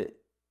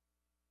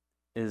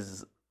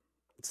is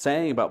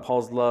saying about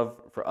Paul's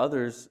love for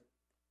others,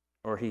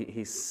 or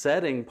he's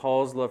setting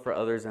Paul's love for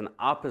others in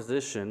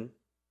opposition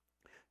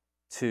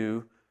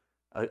to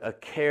a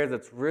care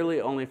that's really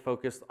only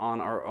focused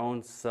on our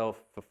own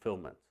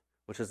self-fulfillment,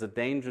 which is a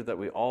danger that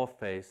we all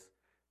face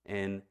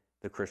in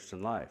the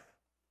Christian life.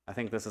 I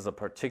think this is a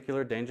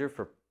particular danger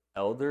for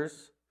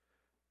elders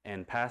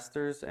and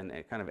pastors and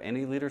kind of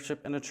any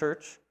leadership in a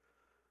church,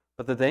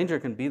 but the danger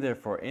can be there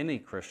for any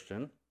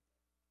Christian.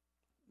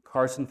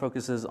 Carson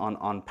focuses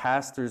on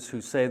pastors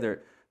who say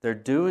they're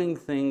doing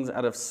things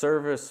out of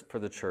service for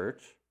the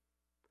church,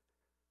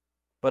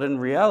 but in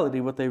reality,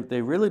 what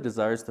they really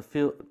desire is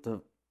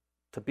to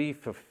be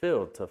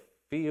fulfilled, to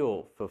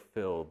feel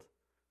fulfilled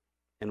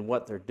in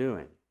what they're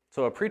doing.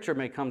 So a preacher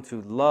may come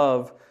to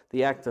love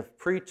the act of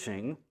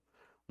preaching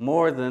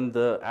more than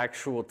the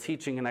actual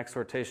teaching and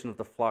exhortation of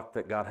the flock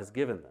that God has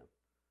given them.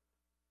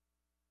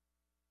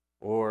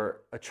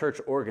 Or a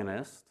church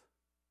organist,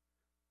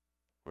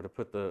 or to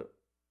put the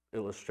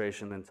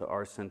illustration into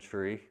our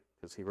century,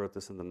 because he wrote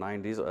this in the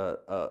 90s,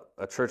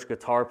 a church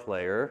guitar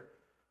player,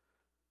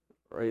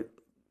 right,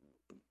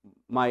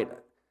 might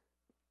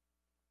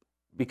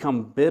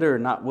become bitter,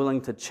 not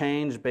willing to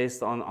change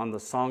based on the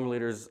song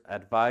leader's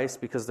advice,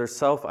 because their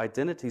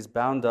self-identity is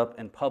bound up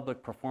in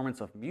public performance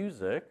of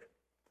music,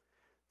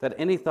 that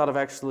any thought of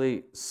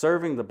actually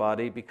serving the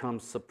body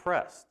becomes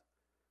suppressed.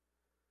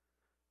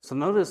 So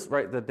notice,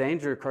 right, the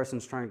danger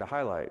Carson's trying to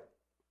highlight.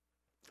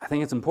 I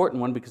think it's an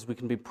important one because we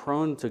can be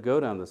prone to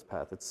go down this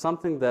path. It's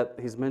something that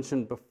he's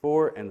mentioned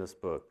before in this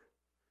book.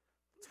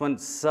 It's when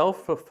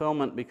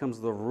self-fulfillment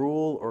becomes the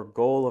rule or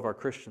goal of our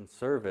Christian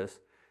service,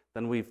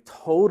 then we've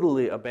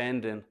totally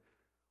abandoned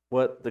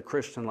what the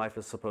Christian life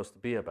is supposed to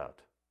be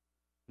about,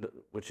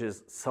 which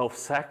is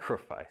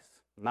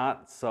self-sacrifice,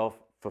 not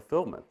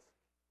self-fulfillment.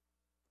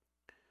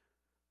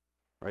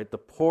 Right? The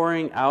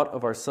pouring out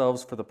of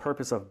ourselves for the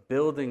purpose of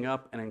building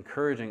up and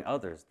encouraging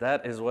others.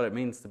 That is what it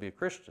means to be a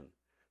Christian.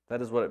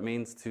 That is what it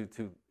means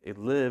to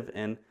live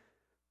in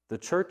the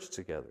church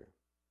together.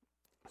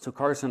 So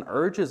Carson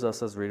urges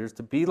us as readers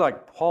to be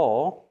like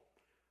Paul,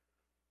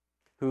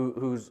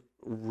 whose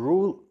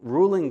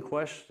ruling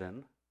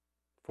question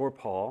for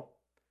Paul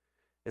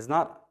is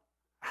not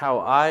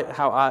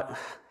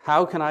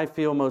how can I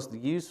feel most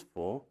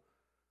useful,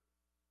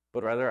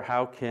 but rather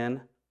how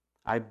can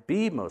I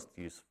be most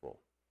useful.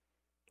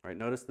 Right?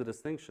 Notice the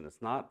distinction.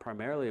 It's not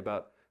primarily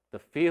about the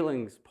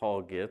feelings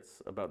Paul gets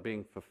about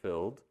being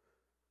fulfilled,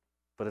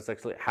 but it's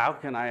actually how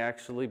can I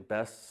actually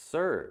best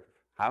serve?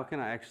 How can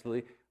I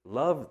actually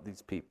love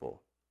these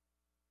people?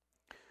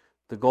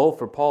 The goal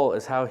for Paul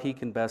is how he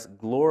can best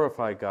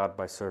glorify God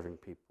by serving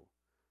people.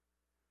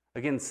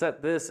 Again,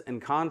 set this in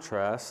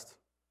contrast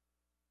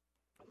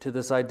to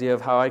this idea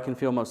of how I can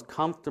feel most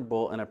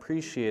comfortable and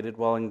appreciated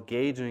while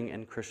engaging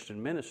in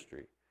Christian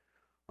ministry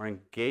or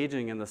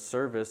engaging in the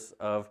service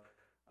of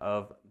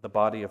the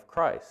body of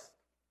Christ.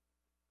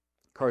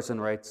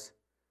 Carson writes,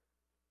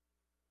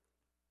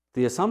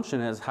 The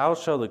assumption is, how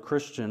shall the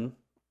Christian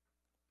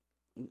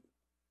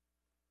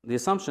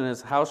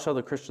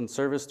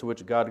service to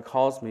which God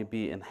calls me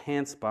be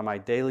enhanced by my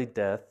daily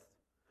death,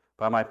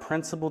 by my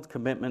principled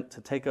commitment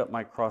to take up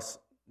my cross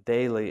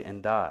daily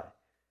and die?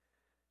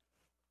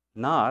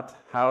 Not,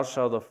 how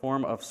shall the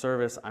form of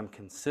service I'm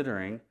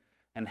considering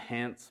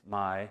enhance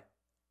my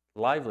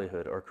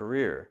livelihood or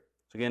career?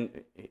 So again,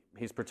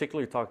 he's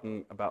particularly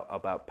talking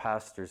about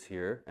pastors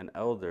here and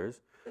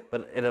elders,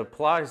 but it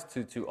applies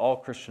to all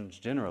Christians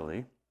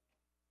generally.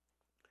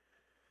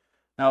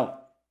 Now,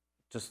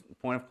 just a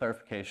point of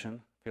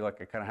clarification, I feel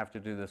like I kind of have to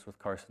do this with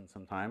Carson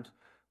sometimes,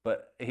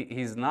 but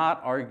he's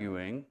not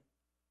arguing,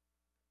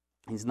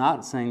 he's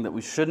not saying that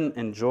we shouldn't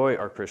enjoy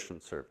our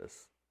Christian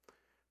service.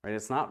 Right?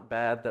 It's not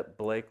bad that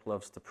Blake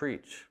loves to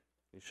preach.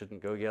 You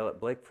shouldn't go yell at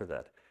Blake for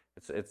that.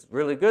 It's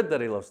really good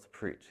that he loves to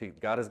preach.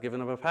 God has given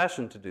him a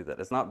passion to do that.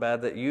 It's not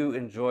bad that you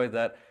enjoy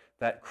that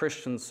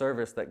Christian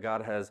service that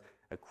God has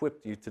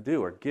equipped you to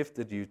do or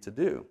gifted you to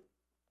do.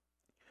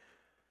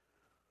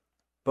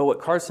 But what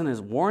Carson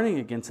is warning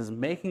against is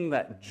making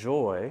that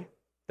joy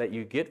that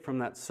you get from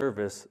that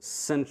service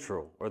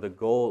central, or the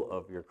goal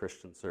of your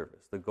Christian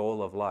service, the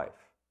goal of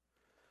life.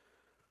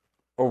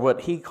 Or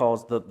what he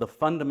calls the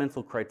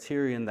fundamental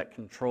criterion that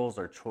controls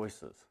our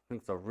choices. I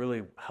think it's a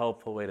really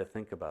helpful way to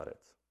think about it.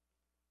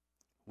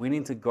 We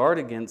need to guard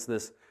against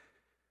this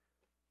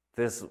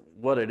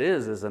what it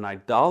is an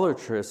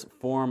idolatrous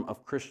form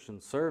of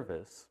Christian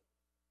service,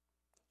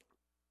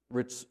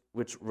 which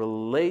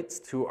relates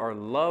to our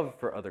love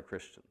for other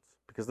Christians.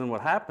 Because then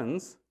what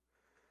happens,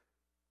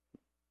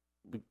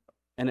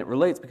 and it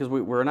relates because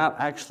we're not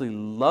actually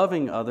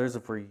loving others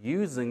if we're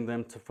using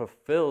them to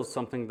fulfill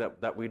something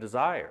that we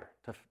desire,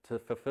 to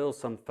fulfill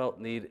some felt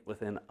need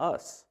within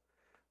us.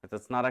 But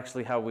that's not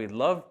actually how we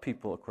love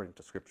people according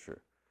to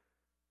Scripture.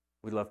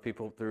 We love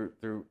people through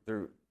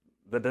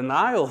the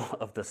denial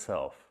of the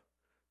self,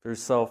 through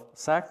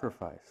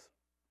self-sacrifice.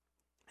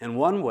 And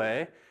one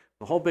way,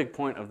 the whole big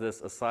point of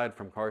this, aside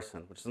from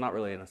Carson, which is not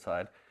really an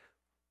aside,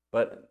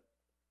 but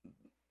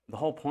the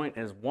whole point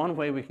is one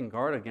way we can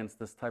guard against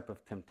this type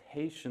of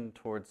temptation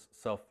towards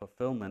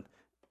self-fulfillment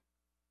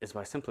is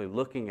by simply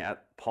looking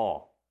at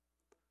Paul,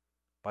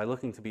 by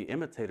looking to be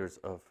imitators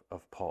of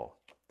Paul,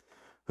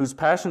 whose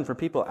passion for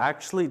people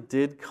actually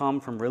did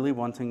come from really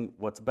wanting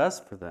what's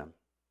best for them.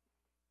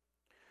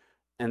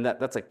 And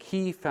that's a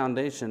key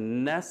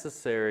foundation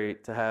necessary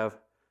to have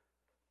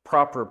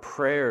proper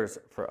prayers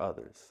for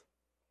others.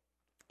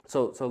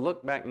 So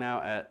look back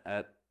now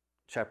at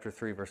chapter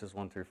 3, verses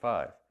 1 through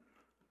 5. I'm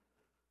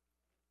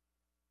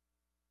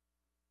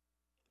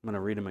going to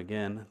read them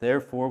again.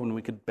 Therefore, when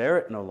we could bear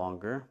it no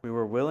longer, we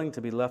were willing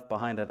to be left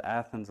behind at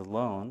Athens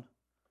alone,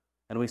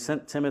 and we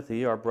sent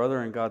Timothy, our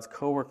brother and God's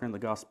co-worker in the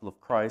gospel of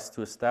Christ,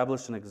 to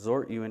establish and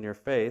exhort you in your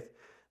faith,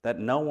 that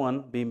no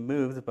one be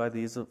moved by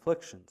these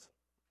afflictions.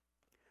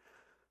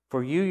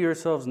 For you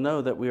yourselves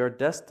know that we are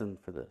destined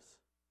for this.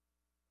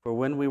 For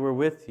when we were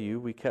with you,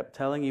 we kept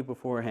telling you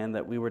beforehand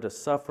that we were to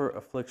suffer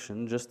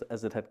affliction just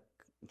as it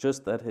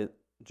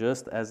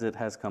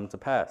has come to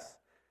pass,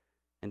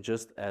 and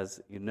just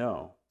as you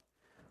know.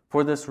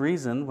 For this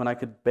reason, when I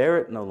could bear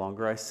it no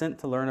longer, I sent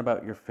to learn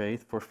about your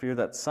faith, for fear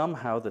that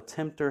somehow the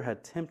tempter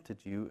had tempted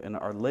you, and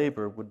our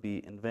labor would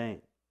be in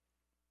vain.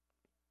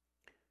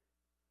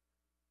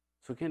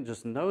 So again,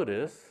 just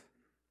notice,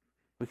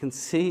 we can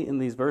see in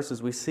these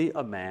verses, we see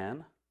a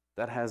man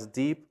that has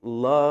deep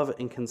love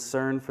and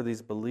concern for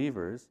these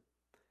believers,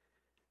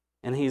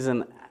 and he's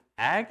in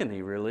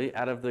agony, really,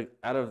 out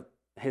of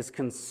his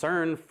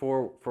concern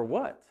for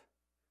what?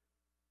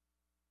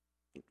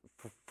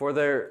 For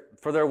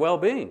their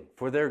well-being,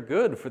 for their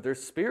good, for their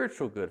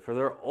spiritual good, for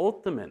their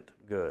ultimate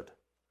good.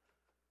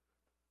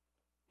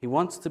 He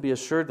wants to be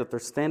assured that they're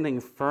standing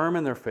firm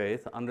in their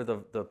faith under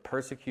the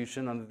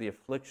persecution, under the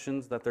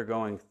afflictions that they're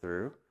going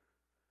through.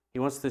 He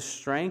wants to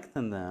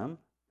strengthen them.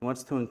 He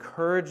wants to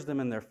encourage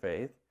them in their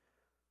faith.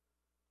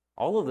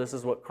 All of this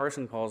is what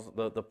Carson calls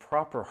the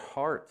proper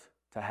heart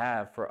to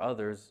have for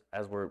others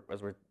as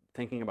we're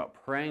thinking about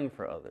praying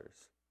for others.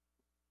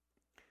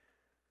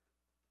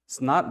 It's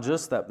not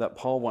just that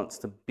Paul wants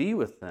to be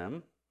with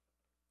them.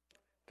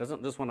 He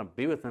doesn't just want to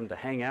be with them to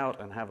hang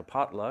out and have a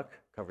potluck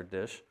covered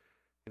dish.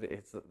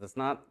 That's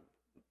not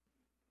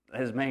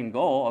his main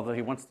goal, although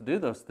he wants to do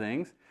those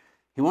things.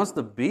 He wants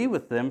to be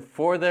with them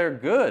for their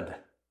good,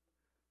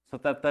 so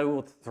that they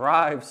will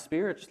thrive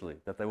spiritually,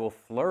 that they will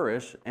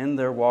flourish in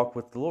their walk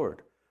with the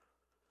Lord.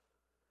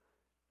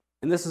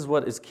 And this is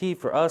what is key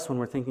for us when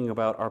we're thinking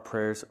about our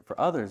prayers for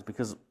others,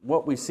 because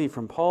what we see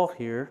from Paul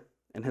here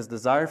and his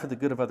desire for the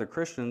good of other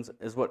Christians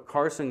is what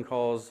Carson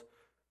calls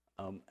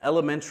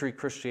elementary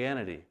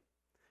Christianity,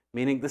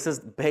 meaning this is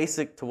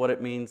basic to what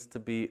it means to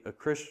be a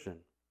Christian.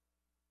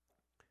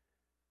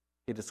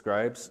 He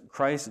describes,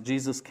 Christ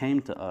Jesus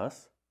came to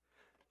us,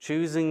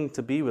 choosing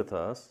to be with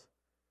us,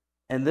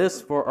 and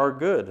this for our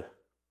good.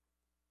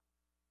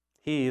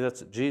 He,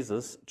 that's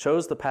Jesus,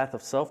 chose the path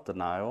of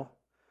self-denial,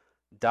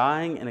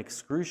 dying in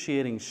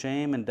excruciating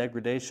shame and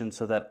degradation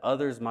so that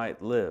others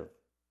might live.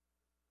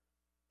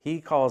 He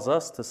calls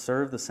us to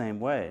serve the same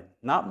way,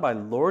 not by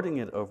lording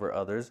it over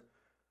others,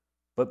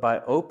 but by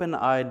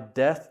open-eyed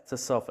death to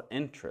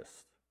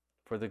self-interest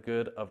for the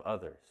good of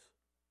others.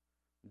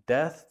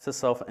 Death to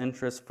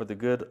self-interest for the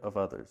good of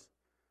others.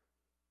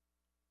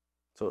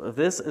 So if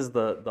this is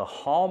the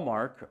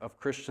hallmark of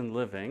Christian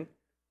living,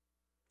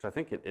 which I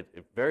think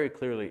it very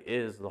clearly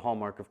is the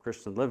hallmark of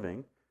Christian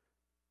living,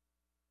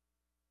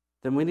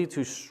 then we need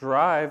to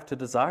strive to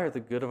desire the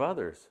good of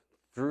others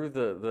through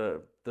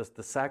the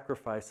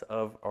sacrifice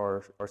of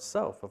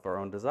ourself, of our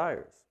own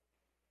desires.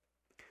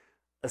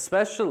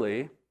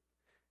 Especially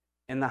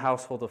in the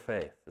household of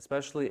faith,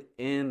 especially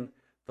in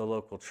the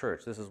local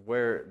church. This is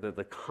where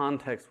the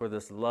context where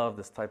this love,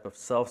 this type of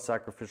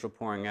self-sacrificial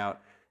pouring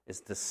out is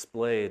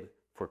displayed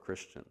for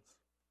Christians.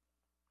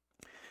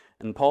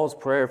 And Paul's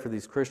prayer for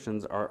these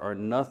Christians are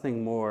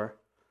nothing more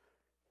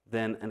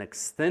than an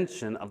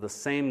extension of the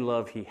same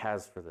love he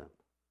has for them.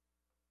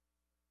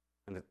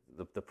 And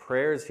the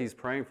prayers he's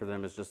praying for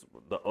them is just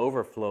the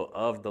overflow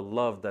of the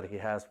love that he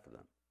has for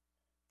them.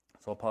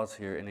 So I'll pause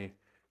here. Any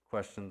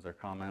questions or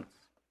comments?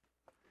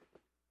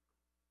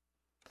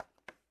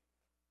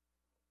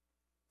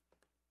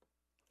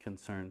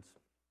 Concerns?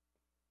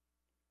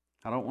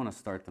 I don't want to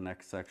start the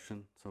next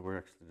section, so we're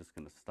actually just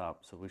going to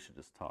stop, so we should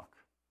just talk.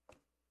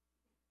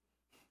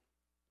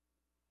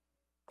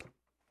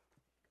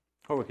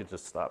 Or we could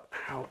just stop.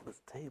 Ow,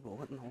 this table,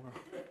 what in the world?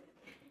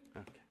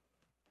 Okay.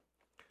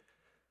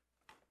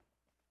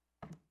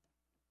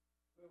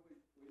 Well, we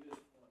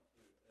just want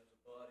to, as a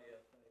body, I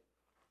think,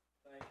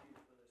 thank you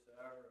for this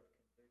hour of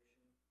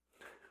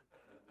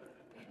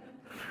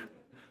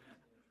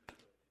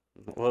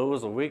conviction. Well, it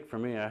was a week for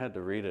me. I had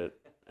to read it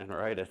and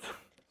write it.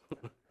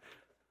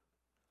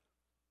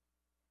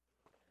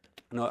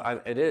 No,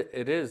 it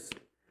is.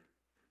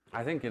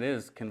 I think it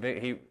is.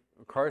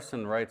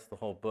 Carson writes the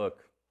whole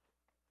book.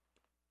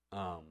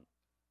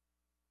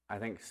 I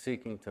think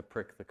seeking to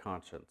prick the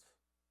conscience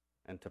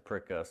and to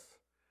prick us,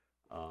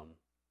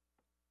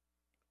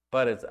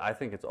 but I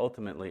think it's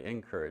ultimately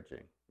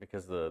encouraging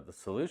because the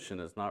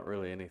solution is not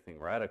really anything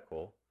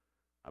radical.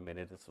 I mean,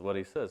 it's what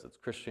he says. It's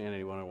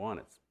Christianity 101.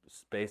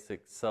 It's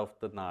basic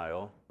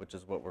self-denial, which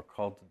is what we're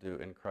called to do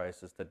in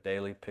Christ, is to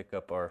daily pick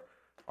up our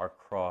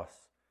cross,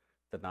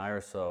 deny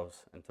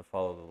ourselves, and to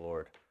follow the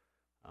Lord.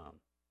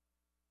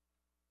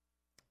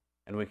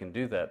 And we can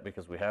do that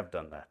because we have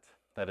done that.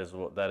 That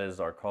is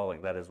our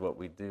calling. That is what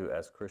we do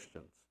as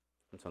Christians.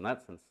 And so in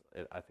that sense,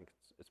 I think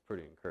it's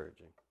pretty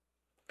encouraging.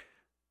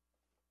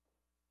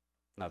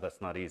 Now, that's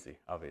not easy,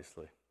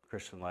 obviously.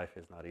 Christian life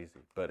is not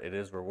easy, but it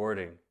is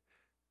rewarding.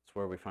 It's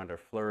where we find our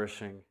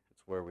flourishing.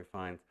 It's where we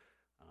find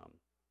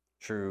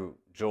true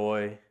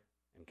joy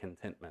and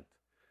contentment.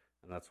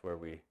 And that's where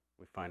we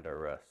find our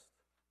rest.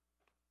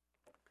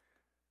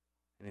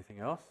 Anything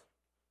else?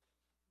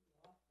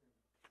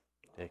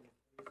 Dick?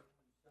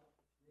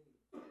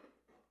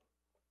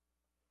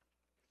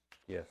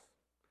 Yes.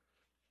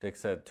 Dick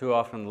said, too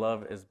often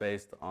love is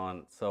based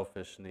on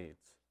selfish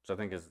needs, which I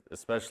think is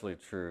especially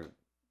true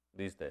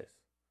these days.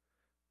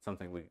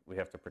 Something we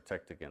have to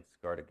protect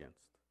against, guard against.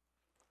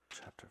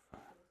 Chapter 5.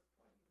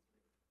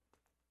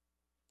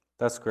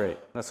 That's great.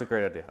 That's a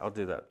great idea. I'll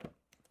do that.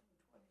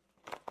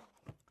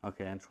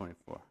 Okay, and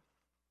 24.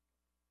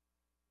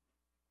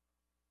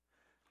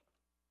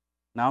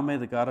 Now may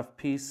the God of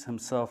peace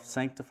himself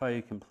sanctify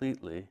you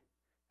completely,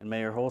 and may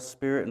your whole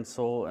spirit and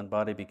soul and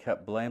body be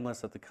kept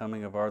blameless at the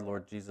coming of our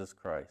Lord Jesus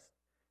Christ.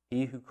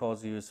 He who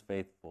calls you is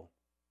faithful.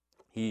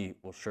 He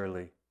will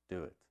surely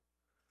do it.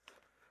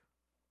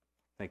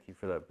 Thank you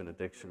for that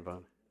benediction,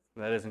 Von.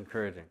 That is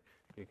encouraging.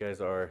 You guys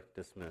are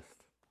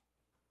dismissed.